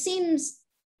it seems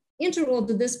integral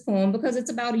to this poem because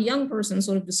it's about a young person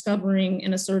sort of discovering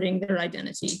and asserting their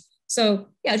identity. So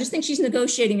yeah, I just think she's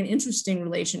negotiating an interesting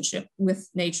relationship with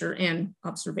nature and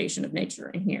observation of nature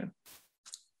in here.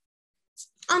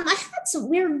 I had some,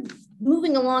 we're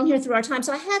moving along here through our time.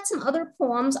 So I had some other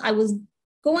poems I was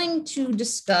going to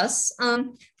discuss,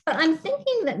 but I'm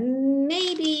thinking that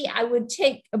maybe I would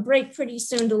take a break pretty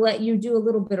soon to let you do a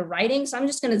little bit of writing. So I'm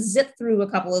just going to zip through a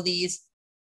couple of these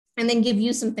and then give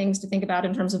you some things to think about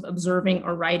in terms of observing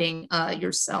or writing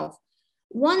yourself.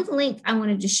 One link I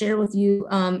wanted to share with you,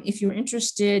 if you're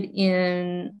interested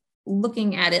in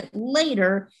looking at it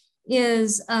later,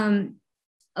 is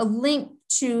a link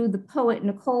to the poet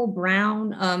Nicole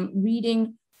Brown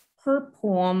reading her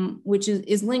poem, which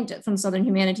is linked from Southern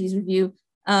Humanities Review,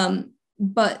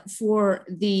 but for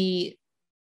the,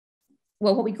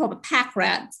 well, what we call the pack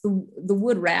rat, the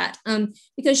wood rat,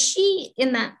 because she,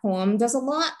 in that poem, does a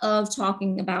lot of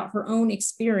talking about her own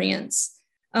experience.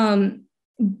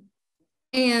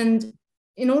 And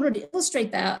in order to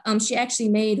illustrate that, she actually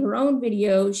made her own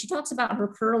video. She talks about her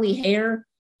curly hair,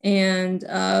 and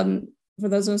for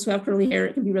those of us who have curly hair,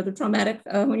 it can be rather traumatic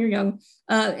when you're young.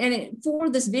 For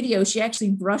this video, she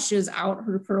actually brushes out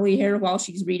her curly hair while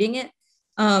she's reading it.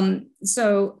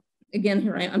 So again,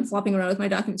 here I'm flopping around with my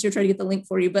documents here, trying to get the link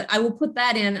for you, but I will put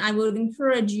that in. I would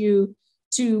encourage you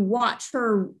to watch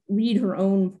her read her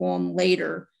own poem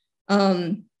later.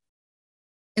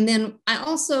 And then I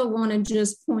also want to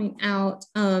just point out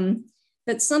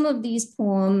that some of these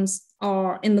poems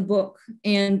are in the book,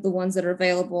 and the ones that are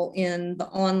available in the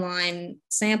online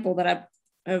sample that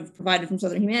I've provided from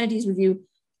Southern Humanities Review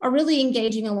are really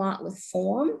engaging a lot with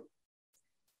form.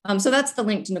 So that's the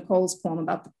link to Nicole's poem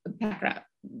about the pack rat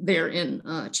there in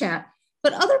chat.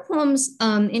 But other poems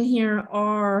in here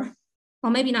are,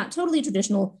 well, maybe not totally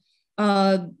traditional,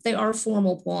 they are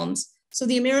formal poems. So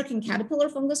the American Caterpillar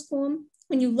from this poem,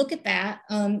 when you look at that,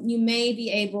 you may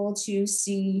be able to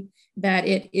see that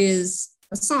it is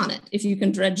a sonnet, if you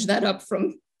can dredge that up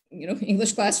from,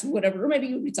 English class or whatever, or maybe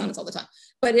you read sonnets all the time.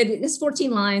 But it is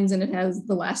 14 lines, and it has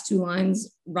the last 2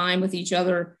 lines rhyme with each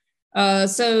other.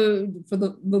 So for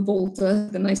the volta,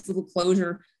 the nice little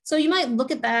closure. So you might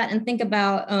look at that and think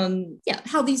about,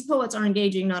 how these poets are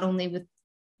engaging not only with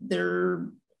their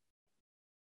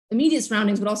immediate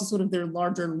surroundings, but also sort of their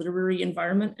larger literary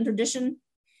environment and tradition.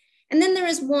 And then there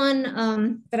is one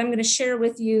that I'm going to share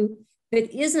with you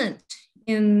that isn't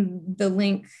in the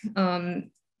link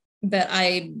that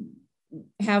I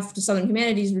have to Southern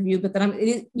Humanities Review, but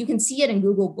that you can see it in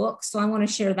Google Books. So I want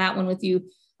to share that one with you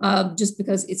just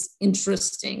because it's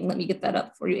interesting. Let me get that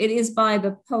up for you. It is by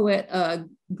the poet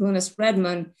Glynis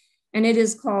Redmond, and it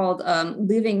is called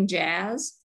Living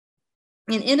Jazz.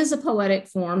 And it is a poetic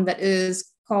form that is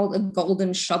called a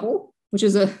golden shovel, which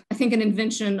is I think an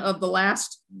invention of the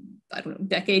last, I don't know,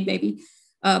 decade maybe,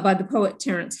 by the poet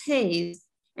Terence Hayes.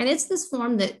 And it's this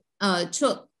form that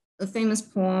took a famous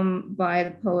poem by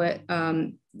the poet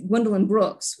Gwendolyn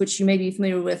Brooks, which you may be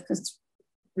familiar with because it's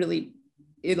really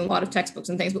in a lot of textbooks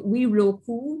and things, but We Real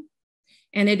Cool.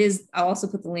 And it is, I'll also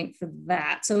put the link for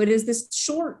that. So it is this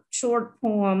short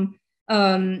poem.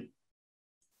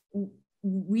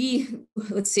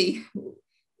 Let's see.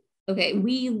 Okay,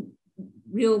 We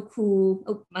Real Cool.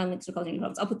 Oh, my links are causing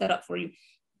problems. I'll put that up for you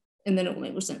and then it will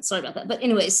make more sense. Sorry about that. But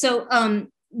anyway, so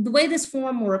the way this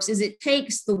form works is it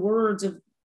takes the words of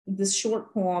this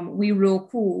short poem, We Real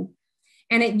Cool,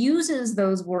 and it uses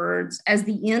those words as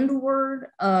the end word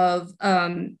of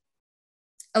a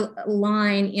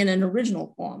line in an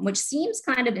original poem, which seems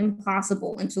kind of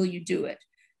impossible until you do it.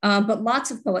 But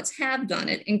lots of poets have done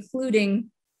it,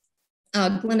 including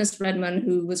Glynis Redmond,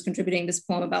 who was contributing this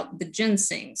poem about the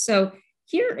ginseng. So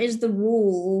here is the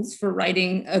rules for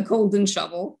writing a golden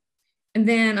shovel. And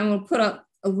then I'm going to put up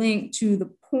a link to the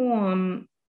poem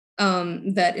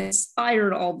that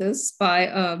inspired all this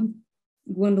by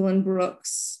Gwendolyn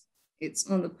Brooks. It's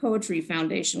on the Poetry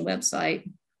Foundation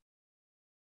website.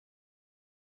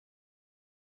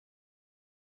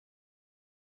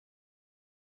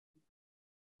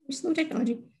 Slow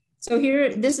technology. So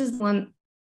here, this is one,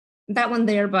 that one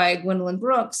there by Gwendolyn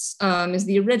Brooks is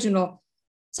the original.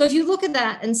 So if you look at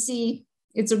that and see,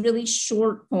 it's a really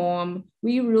short poem.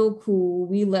 We real cool,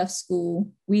 we left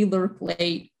school, we lurk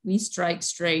late, we strike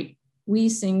straight, we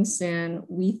sing sin,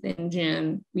 we thin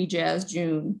gin, we jazz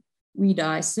June, we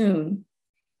die soon.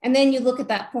 And then you look at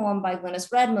that poem by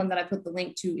Glynis Redmond that I put the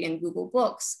link to in Google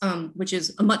Books, which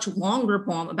is a much longer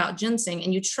poem about ginseng,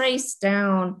 and you trace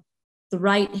down the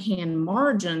right-hand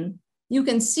margin, you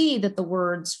can see that the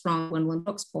words from Gwendolyn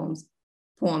Brooks'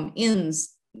 poem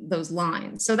ends those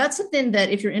lines. So that's something that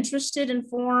if you're interested in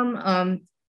form,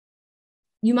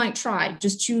 you might try.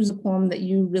 Just choose a poem that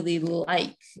you really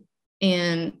like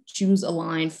and choose a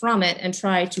line from it and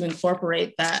try to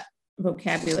incorporate that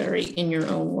vocabulary in your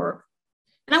own work.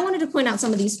 And I wanted to point out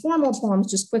some of these formal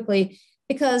poems just quickly,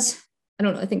 because I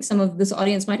don't know, I think some of this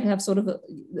audience might have sort of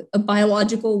a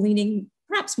biological leaning,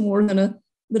 perhaps more than a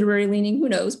literary leaning, who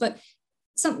knows, but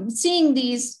seeing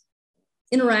these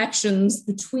interactions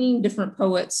between different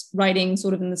poets writing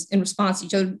sort of in response to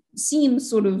each other seems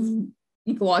sort of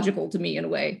ecological to me in a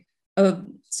way.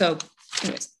 So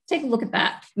anyways, take a look at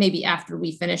that maybe after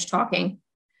we finish talking.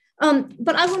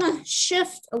 But I want to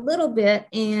shift a little bit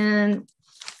and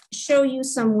show you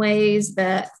some ways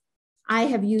that I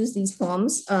have used these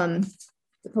poems,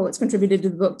 the poets contributed to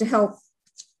the book, to help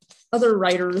other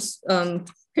writers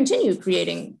continue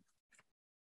creating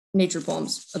nature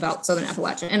poems about Southern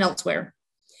Appalachia and elsewhere.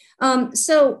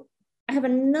 So I have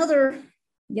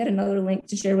yet another link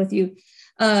to share with you.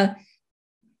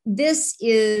 This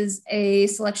is a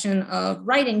selection of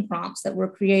writing prompts that were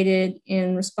created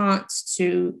in response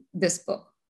to this book.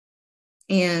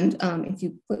 And if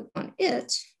you click on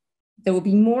it, there will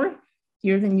be more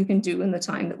here than you can do in the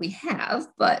time that we have,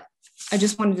 but I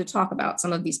just wanted to talk about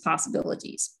some of these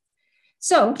possibilities.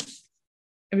 So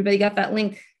everybody got that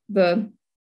link, the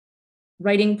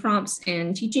writing prompts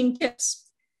and teaching tips?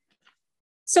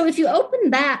 So if you open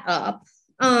that up,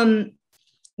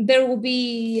 there will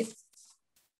be,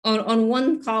 on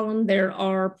one column, there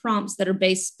are prompts that are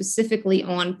based specifically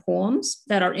on poems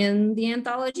that are in the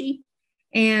anthology.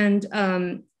 And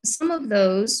some of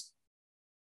those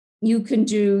you can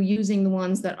do using the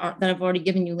ones that I've already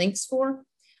given you links for.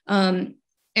 And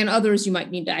others you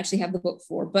might need to actually have the book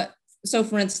for. But so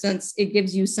for instance, it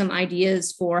gives you some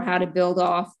ideas for how to build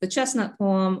off the chestnut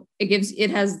poem.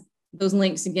 It has those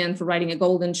links again for writing a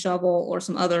golden shovel or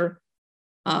some other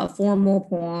formal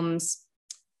poems.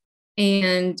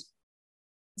 And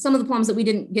some of the poems that we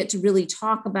didn't get to really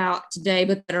talk about today,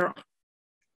 but that are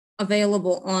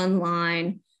available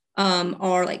online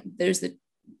are like, there's the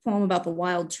poem about the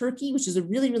wild turkey, which is a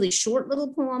really, really short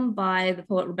little poem by the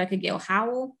poet Rebecca Gale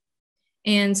Howell.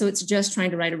 And so it's just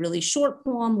trying to write a really short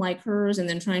poem like hers, and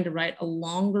then trying to write a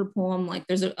longer poem. Like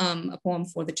there's a poem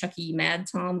for the Chucky Mad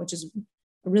Tom, which is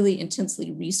a really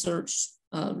intensely researched,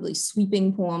 really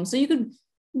sweeping poem. So you could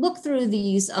look through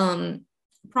these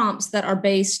prompts that are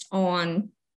based on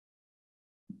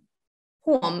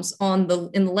poems in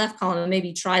the left column and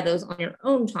maybe try those on your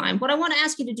own time. What I want to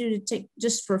ask you to do, to take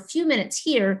just for a few minutes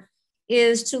here,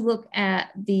 is to look at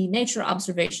the nature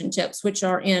observation tips, which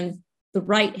are in the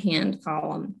right-hand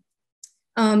column,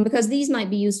 because these might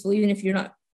be useful even if you're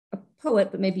not a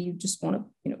poet, but maybe you just want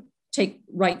to,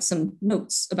 write some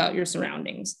notes about your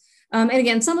surroundings. And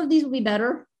again, some of these will be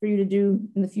better for you to do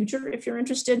in the future if you're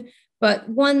interested, but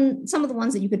some of the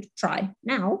ones that you could try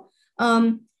now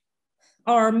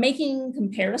are making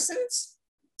comparisons.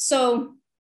 So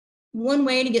one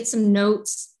way to get some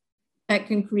notes that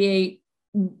can create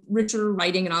richer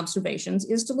writing and observations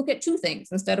is to look at two things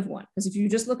instead of one. Because if you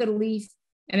just look at a leaf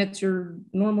and it's your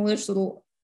normal-ish little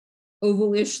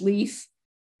oval-ish leaf,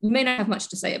 you may not have much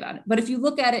to say about it. But if you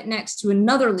look at it next to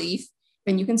another leaf,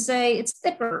 then you can say it's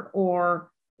thicker, or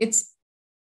it's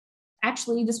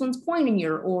actually this one's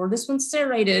pointier, or this one's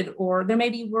serrated, or there may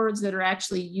be words that are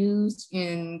actually used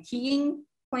in keying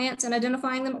plants and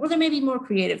identifying them, or there may be more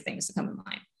creative things that come in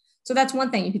mind. So that's one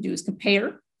thing you could do, is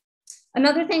compare.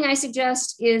 Another thing I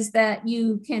suggest is that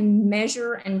you can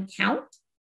measure and count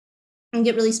and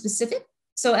get really specific.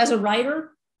 So as a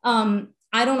writer, I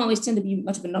don't always tend to be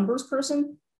much of a numbers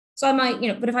person. So I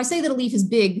might, but if I say that a leaf is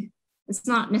big, it's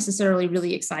not necessarily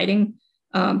really exciting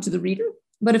to the reader.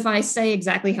 But if I say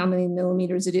exactly how many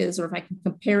millimeters it is, or if I can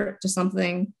compare it to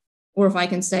something, or if I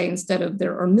can say instead of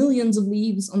there are millions of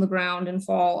leaves on the ground in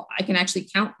fall, I can actually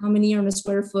count how many are in a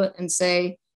square foot and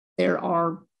say there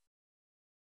are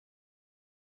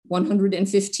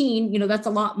 115, that's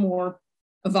a lot more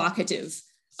evocative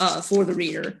for the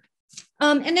reader.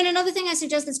 And then another thing I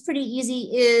suggest that's pretty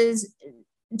easy is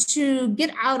to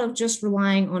get out of just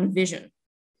relying on vision.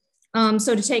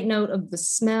 So to take note of the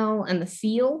smell and the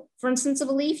feel, for instance, of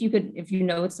a leaf, you could, if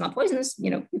it's not poisonous,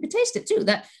 you could taste it too.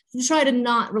 That you try to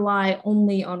not rely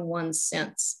only on one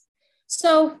sense.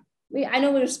 So I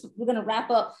know we're going to wrap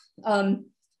up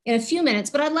in a few minutes,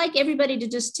 but I'd like everybody to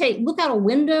just look out a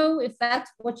window if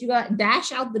that's what you got,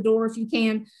 dash out the door if you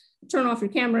can, turn off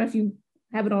your camera if you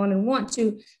have it on and want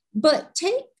to, but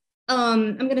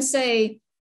I'm going to say,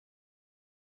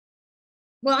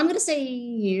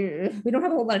 we don't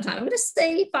have a whole lot of time. I'm going to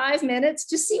say 5 minutes.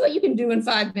 Just see what you can do in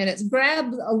 5 minutes.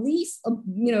 Grab a leaf,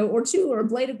 or two, or a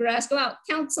blade of grass. Go out,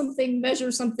 count something,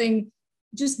 measure something.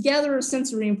 Just gather a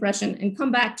sensory impression and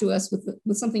come back to us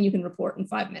with something you can report in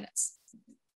 5 minutes.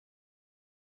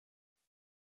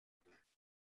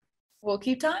 We'll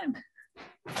keep time.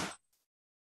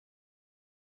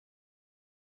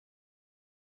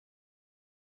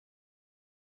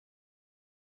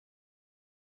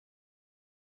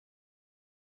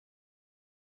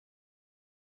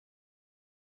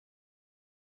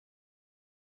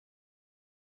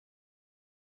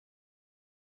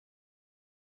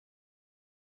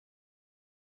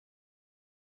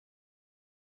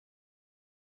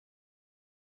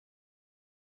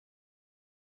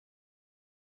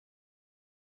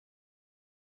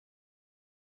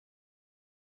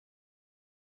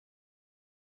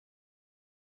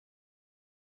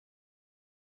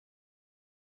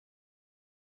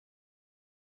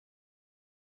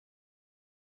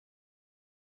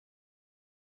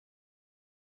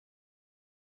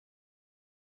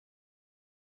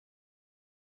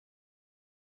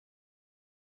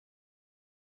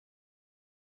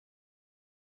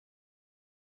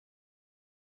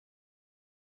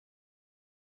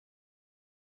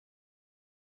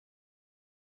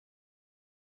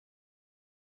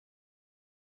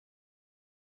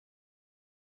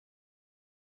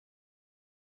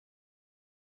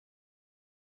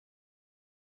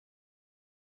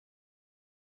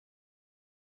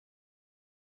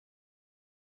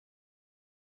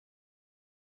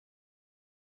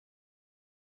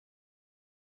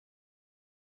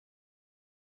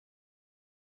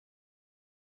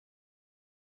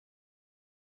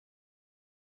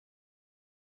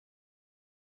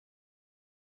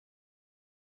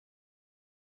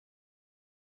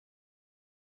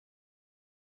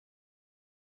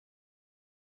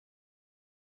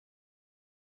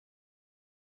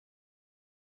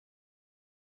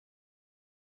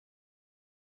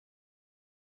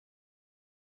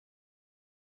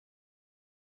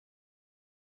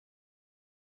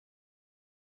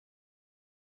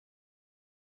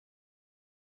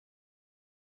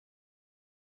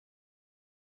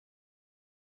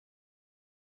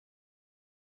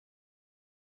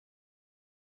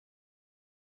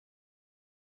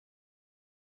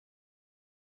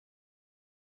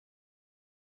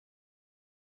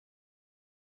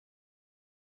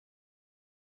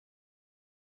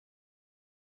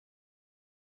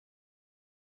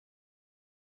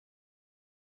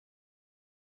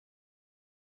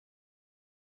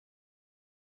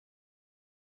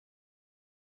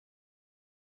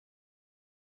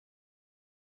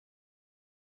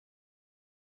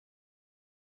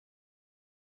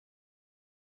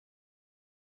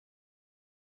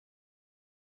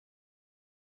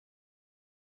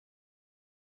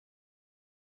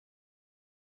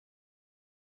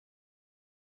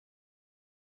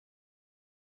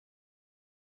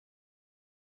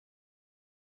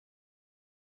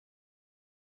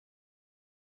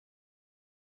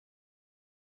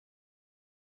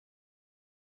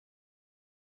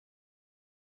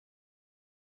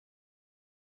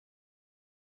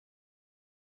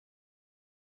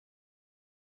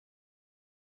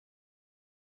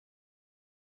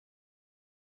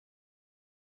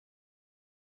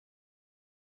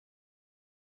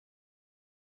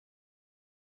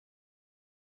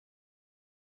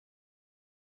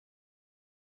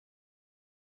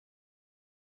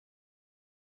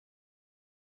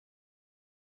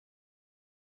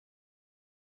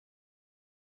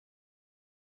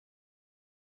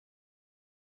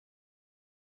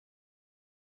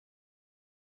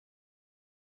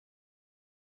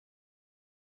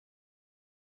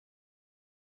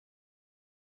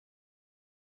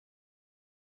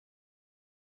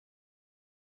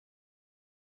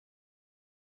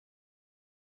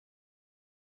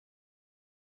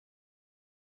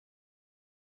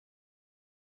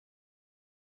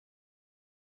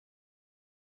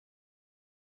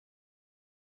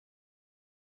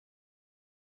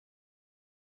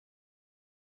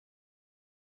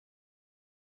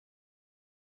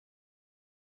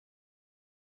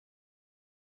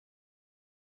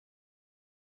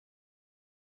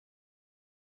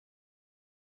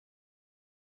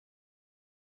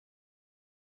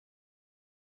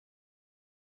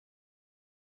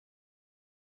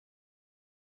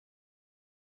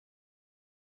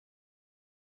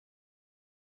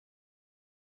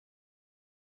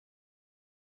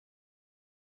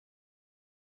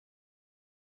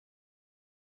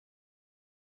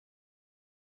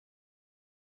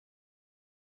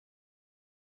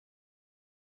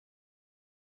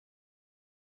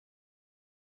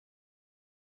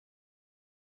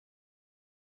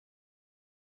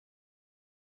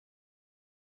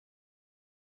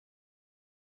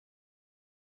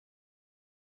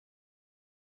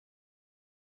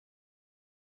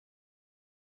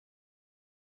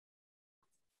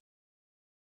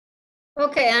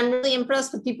 Okay, I'm really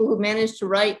impressed with people who managed to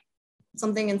write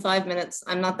something in 5 minutes.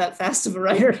 I'm not that fast of a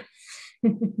writer.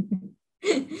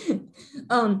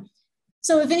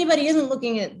 So if anybody isn't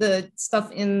looking at the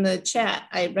stuff in the chat,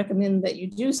 I recommend that you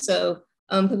do so,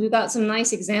 because we've got some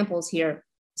nice examples here.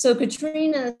 So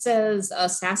Katrina says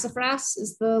sassafras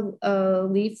is the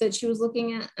leaf that she was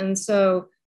looking at. And so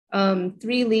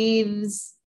 3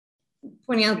 leaves,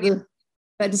 pointing out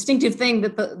that distinctive thing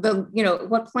that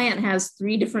what plant has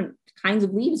 3 different kinds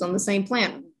of leaves on the same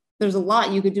plant. There's a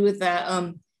lot you could do with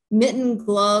that. Mitten,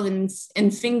 glove, and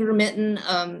finger mitten.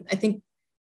 I think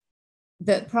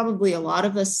that probably a lot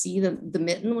of us see the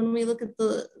mitten when we look at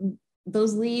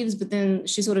those leaves, but then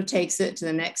she sort of takes it to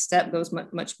the next step, goes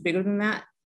much, much bigger than that.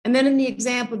 And then in the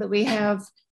example that we have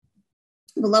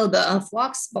below, the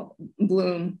phlox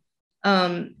bloom,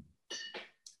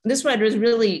 this writer is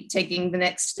really taking the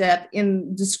next step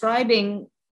in describing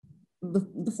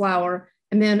the flower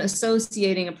and then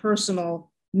associating a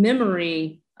personal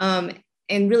memory. And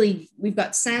really, we've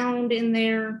got sound in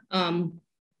there.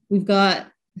 We've got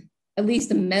at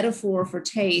least a metaphor for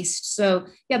taste. So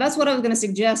yeah, that's what I was going to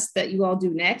suggest that you all do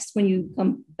next when you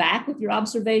come back with your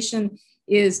observation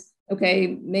is,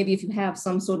 okay, maybe if you have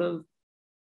some sort of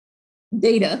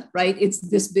data, right? It's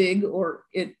this big or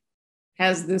it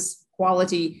has this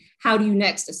quality. How do you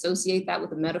next associate that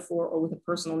with a metaphor or with a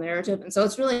personal narrative? And so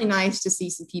it's really nice to see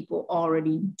some people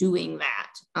already doing that.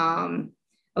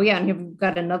 Oh yeah, and here we've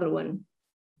got another one.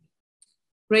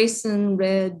 Grayson,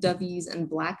 red dovies, and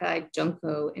black-eyed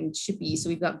junco and chippy. So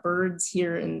we've got birds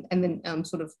here and then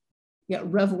sort of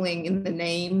reveling in the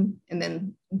name, and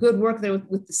then good work there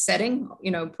with the setting,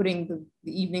 putting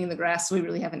the evening in the grass so we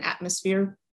really have an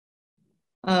atmosphere.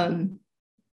 Okay,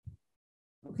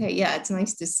 yeah, it's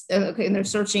nice to, okay, and they're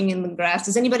searching in the grass.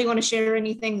 Does anybody want to share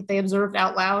anything that they observed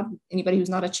out loud? Anybody who's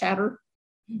not a chatter?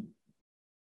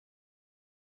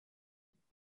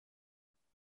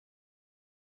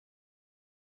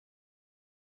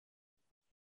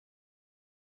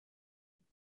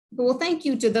 Well, thank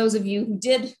you to those of you who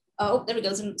did, oh, there we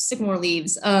go, some sycamore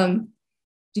leaves.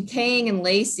 Decaying and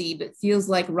lacy, but feels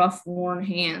like rough, worn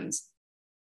hands.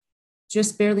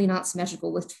 Just barely not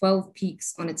symmetrical with 12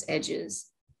 peaks on its edges.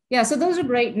 Yeah, so those are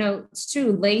great notes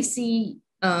too. Lacy,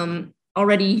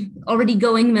 already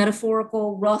going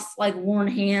metaphorical, rough, like worn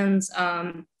hands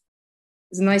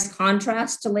is a nice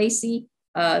contrast to lacy.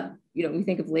 We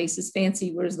think of lace as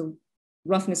fancy, whereas the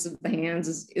roughness of the hands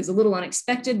is a little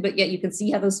unexpected, but yet you can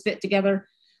see how those fit together.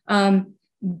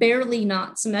 Barely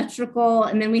not symmetrical.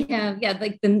 And then we have,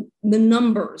 like the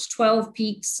numbers, 12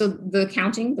 peaks. So the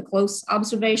counting, the close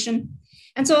observation.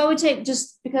 And so I would take,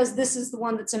 just because this is the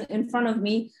one that's in front of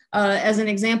me as an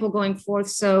example going forth.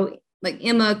 So like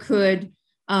Emma could,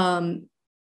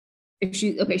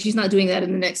 she's not doing that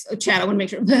in the next chat. I want to make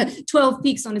sure, but 12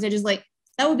 peaks on its edges, like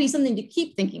that would be something to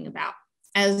keep thinking about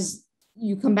as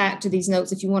you come back to these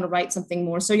notes if you want to write something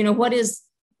more. So, what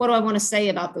do I want to say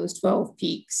about those 12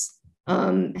 peaks?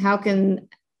 How can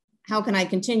I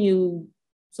continue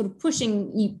sort of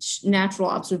pushing each natural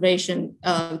observation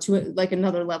to like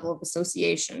another level of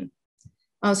association?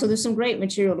 So there's some great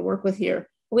material to work with here.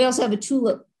 We also have a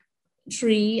tulip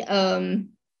tree, the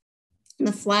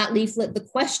flat leaflet, the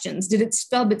questions. Did it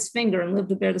stub its finger and live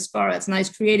to bear the scar? That's nice,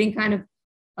 creating kind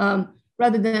of,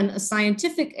 rather than a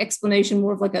scientific explanation,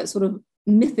 more of like a sort of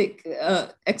mythic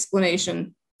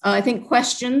explanation. I think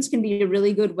questions can be a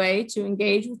really good way to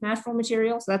engage with natural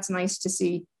material. So that's nice to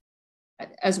see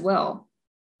as well.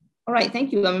 All right,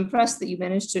 thank you. I'm impressed that you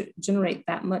managed to generate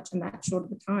that much in that short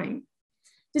of a time.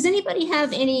 Does anybody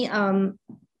have any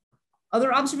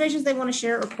other observations they want to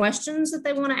share or questions that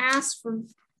they want to ask for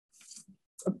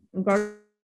regards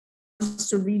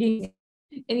to reading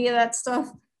any of that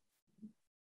stuff?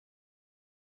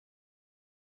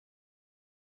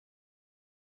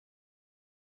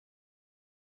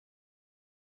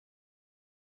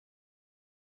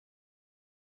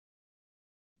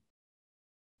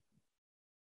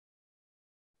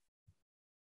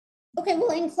 Okay,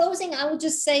 well, in closing, I would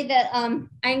just say that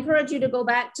I encourage you to go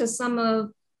back to some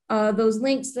of those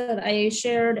links that I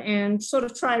shared and sort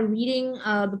of try reading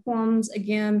the poems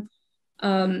again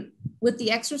with the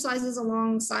exercises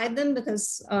alongside them,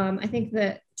 because I think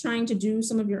that trying to do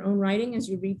some of your own writing as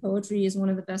you read poetry is one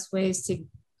of the best ways to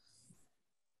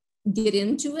get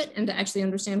into it and to actually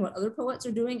understand what other poets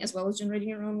are doing, as well as generating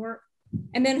your own work.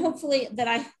 And then hopefully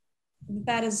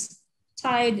that is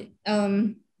tied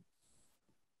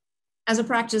as a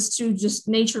practice to just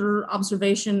nature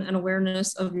observation and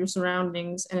awareness of your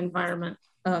surroundings and environment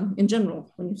in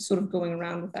general, when you're sort of going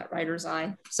around with that writer's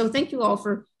eye. So thank you all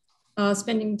for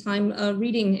spending time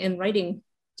reading and writing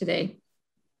today.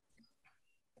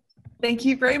 Thank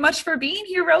you very much for being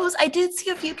here, Rose. I did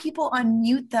see a few people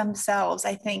unmute themselves,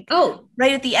 I think. Oh,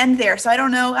 right at the end there. So I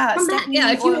don't know. Stephanie,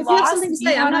 yeah, if you have something to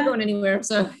say, I'm not going anywhere.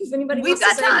 So if anybody we've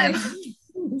wants got time.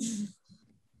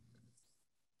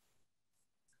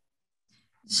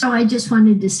 So I just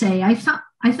wanted to say, I thought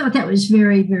that was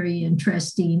very, very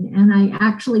interesting. And I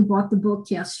actually bought the book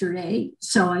yesterday.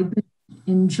 So I've been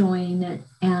enjoying it.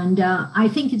 And I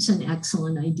think it's an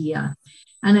excellent idea.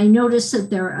 And I noticed that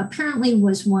there apparently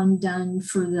was one done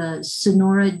for the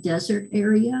Sonora Desert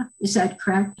area. Is that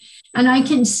correct? And I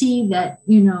can see that,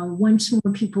 once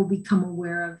more people become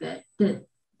aware of it, that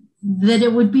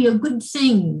it would be a good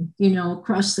thing,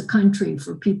 across the country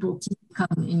for people to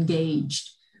become engaged.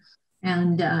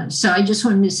 And so I just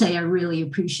wanted to say I really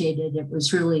appreciate it. It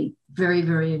was really very,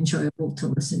 very enjoyable to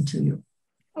listen to you.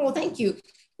 Oh, well, thank you.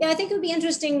 Yeah, I think it would be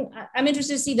interesting. I'm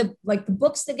interested to see the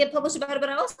books that get published about it, but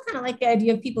I also kind of like the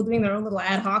idea of people doing their own little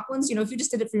ad hoc ones. If you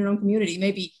just did it for your own community,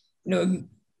 maybe, no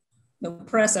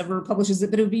press ever publishes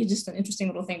it, but it would be just an interesting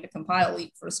little thing to compile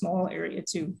for a small area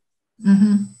too.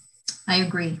 Mm-hmm. I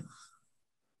agree.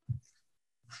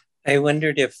 I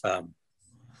wondered if, can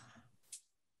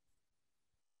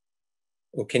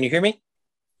you hear me?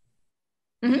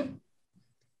 Mm-hmm.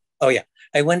 Oh yeah,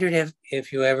 I wondered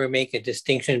if you ever make a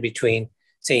distinction between,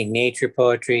 say, nature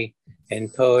poetry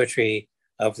and poetry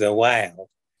of the wild,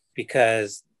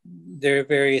 because there are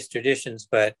various traditions,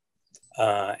 but,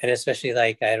 and especially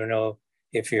I don't know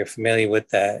if you're familiar with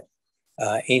the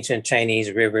ancient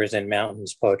Chinese rivers and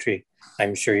mountains poetry,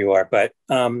 I'm sure you are, but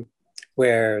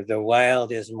where the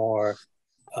wild is more,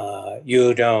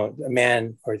 the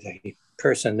man or the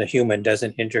person, the human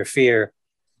doesn't interfere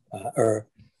or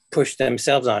push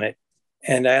themselves on it.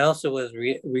 And I also was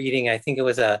reading, I think it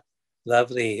was a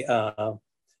lovely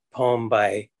poem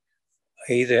by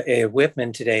either a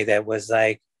Whitman today that was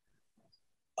like,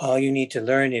 all you need to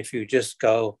learn, if you just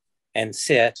go and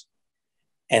sit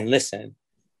and listen,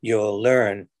 you'll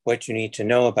learn what you need to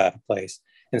know about a place.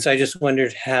 And so I just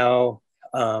wondered how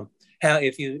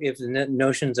if the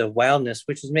notions of wildness,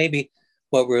 which is maybe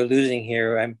what we're losing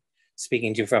here, I'm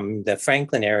speaking to from the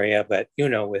Franklin area, but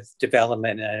with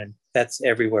development, and that's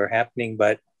everywhere happening,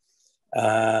 but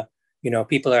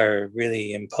people are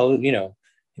really imposing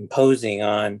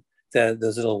on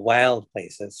those little wild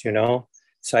places,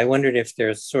 So I wondered if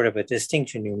there's sort of a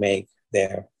distinction you make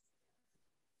there.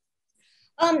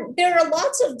 There are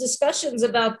lots of discussions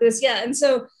about this, yeah. And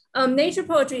so nature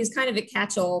poetry is kind of a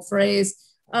catch-all phrase.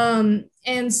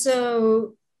 And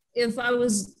so if I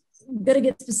was going to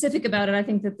get specific about it, I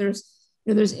think that there's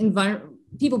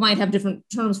people might have different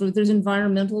terms for it. There's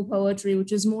environmental poetry,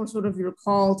 which is more sort of your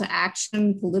call to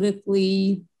action,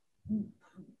 politically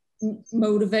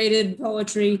motivated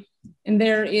poetry. And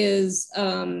there is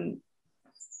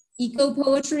eco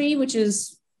poetry, which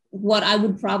is what I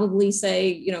would probably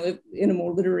say, if, in a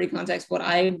more literary context, what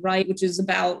I write, which is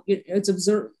about, it's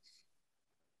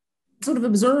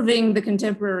observing the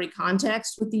contemporary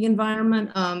context with the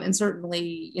environment, and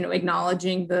certainly,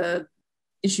 acknowledging the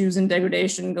issues and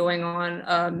degradation going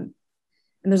on.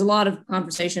 And there's a lot of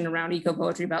conversation around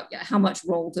eco-poetry about how much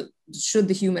role should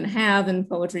the human have in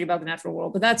poetry about the natural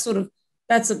world. But that's a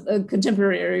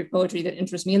contemporary area of poetry that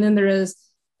interests me. And then there is,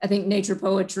 I think, nature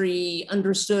poetry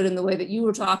understood in the way that you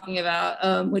were talking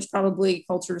about, which probably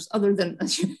cultures other than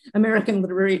American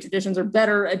literary traditions are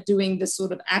better at doing this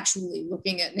sort of actually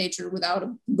looking at nature without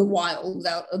the wild,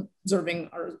 without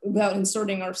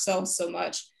inserting ourselves so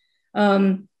much.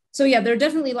 So yeah, there are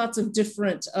definitely lots of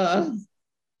different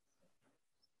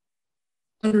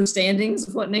understandings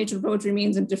of what nature poetry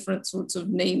means and different sorts of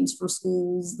names for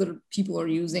schools that people are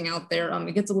using out there.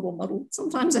 It gets a little muddled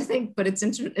sometimes, I think, but it's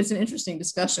an interesting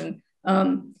discussion.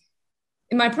 In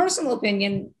my personal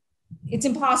opinion, it's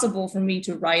impossible for me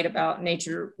to write about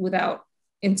nature without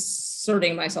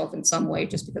inserting myself in some way,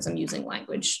 just because I'm using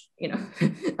language,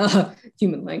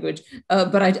 human language.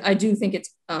 But I do think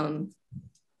it's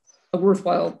a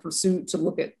worthwhile pursuit to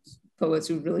look at poets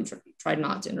who really tried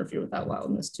not to interfere with that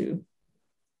wildness too.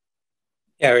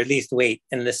 Yeah, or at least wait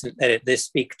and listen, let this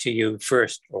speak to you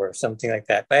first or something like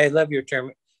that. But I love your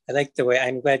term. I like the way,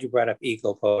 I'm glad you brought up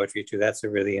eco poetry too. That's a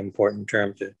really important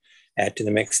term to add to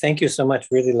the mix. Thank you so much.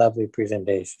 Really lovely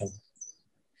presentation.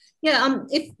 Yeah,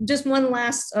 if just one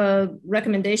last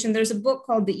recommendation, there's a book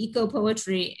called the Eco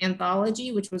Poetry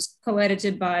Anthology, which was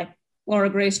co-edited by Laura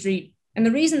Graystreet. And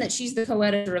the reason that she's the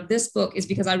co-editor of this book is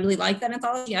because I really like that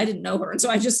anthology. I didn't know her. And so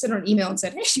I just sent her an email and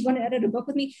said, hey, you want to edit a book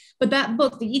with me? But that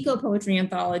book, the Eco Poetry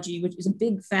Anthology, which is a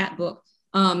big fat book,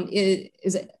 It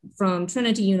is from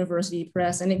Trinity University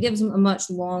Press, and it gives them a much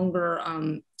longer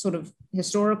sort of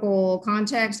historical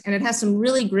context, and it has some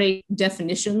really great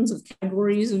definitions of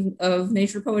categories of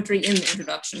nature poetry in the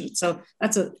introduction. So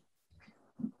that's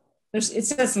it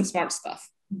says some smart stuff.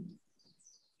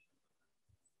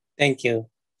 Thank you.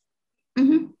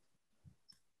 Mm-hmm.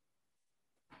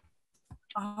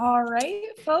 All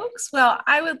right, folks. Well,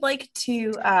 I would like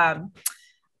to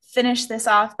finish this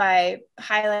off by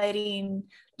highlighting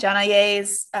Jana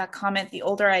Ye's comment, the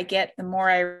older I get, the more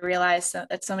I realize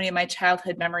that so many of my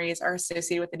childhood memories are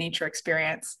associated with the nature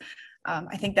experience.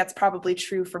 I think that's probably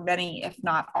true for many, if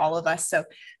not all of us. So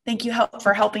thank you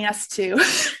for helping us to,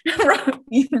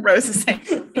 Rose is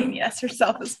saying yes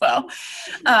herself as well.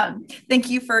 Thank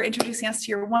you for introducing us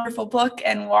to your wonderful book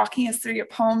and walking us through your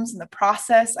poems and the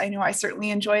process. I know I certainly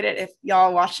enjoyed it. If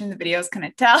y'all watching the videos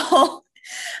couldn't tell.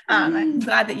 I'm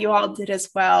glad that you all did as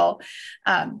well.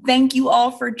 Thank you all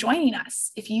for joining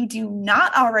us. If you do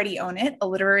not already own it, a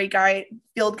literary guide,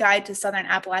 field guide to Southern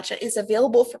Appalachia is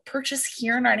available for purchase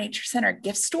here in our Nature Center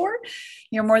gift store.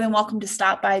 You're more than welcome to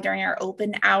stop by during our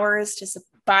open hours to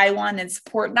buy one and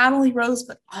support not only Rose,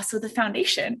 but also the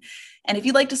foundation. And if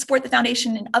you'd like to support the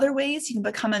foundation in other ways, you can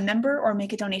become a member or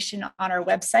make a donation on our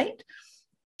website.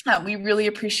 We really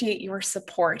appreciate your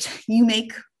support. You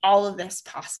make all of this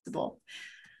possible.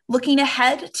 Looking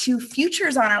ahead to future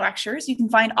Zahner lectures, you can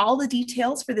find all the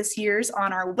details for this year's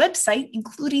on our website,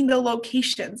 including the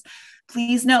locations.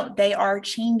 Please note they are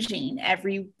changing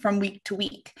from week to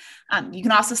week. You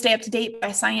can also stay up to date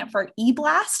by signing up for our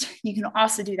e-blast. You can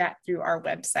also do that through our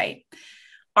website.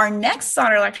 Our next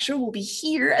Zahner lecture will be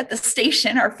here at the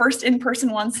station, our first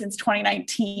in-person one since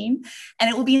 2019, and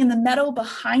it will be in the meadow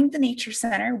behind the Nature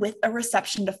Center with a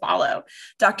reception to follow.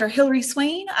 Dr. Hilary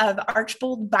Swain of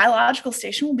Archbold Biological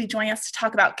Station will be joining us to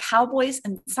talk about cowboys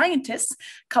and scientists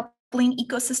coupling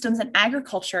ecosystems and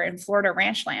agriculture in Florida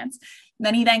ranch lands.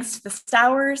 Many thanks to the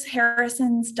Stowers,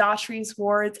 Harrisons, Daughtry's,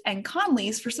 Wards, and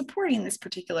Conleys for supporting this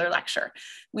particular lecture.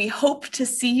 We hope to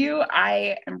see you.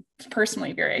 I am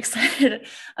personally very excited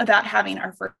about having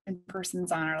our first in-person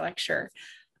Zahner lecture.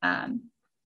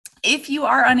 If you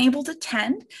are unable to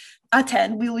attend,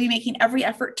 we will be making every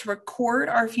effort to record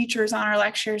our future Zahner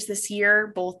lectures this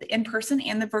year, both the in-person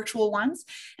and the virtual ones.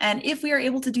 And if we are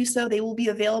able to do so, they will be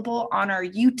available on our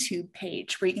YouTube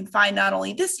page, where you can find not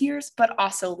only this year's, but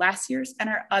also last year's and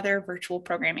our other virtual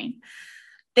programming.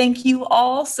 Thank you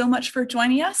all so much for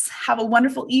joining us. Have a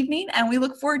wonderful evening, and we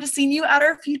look forward to seeing you at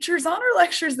our future Zahner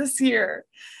lectures this year.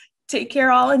 Take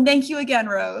care all, and thank you again,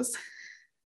 Rose.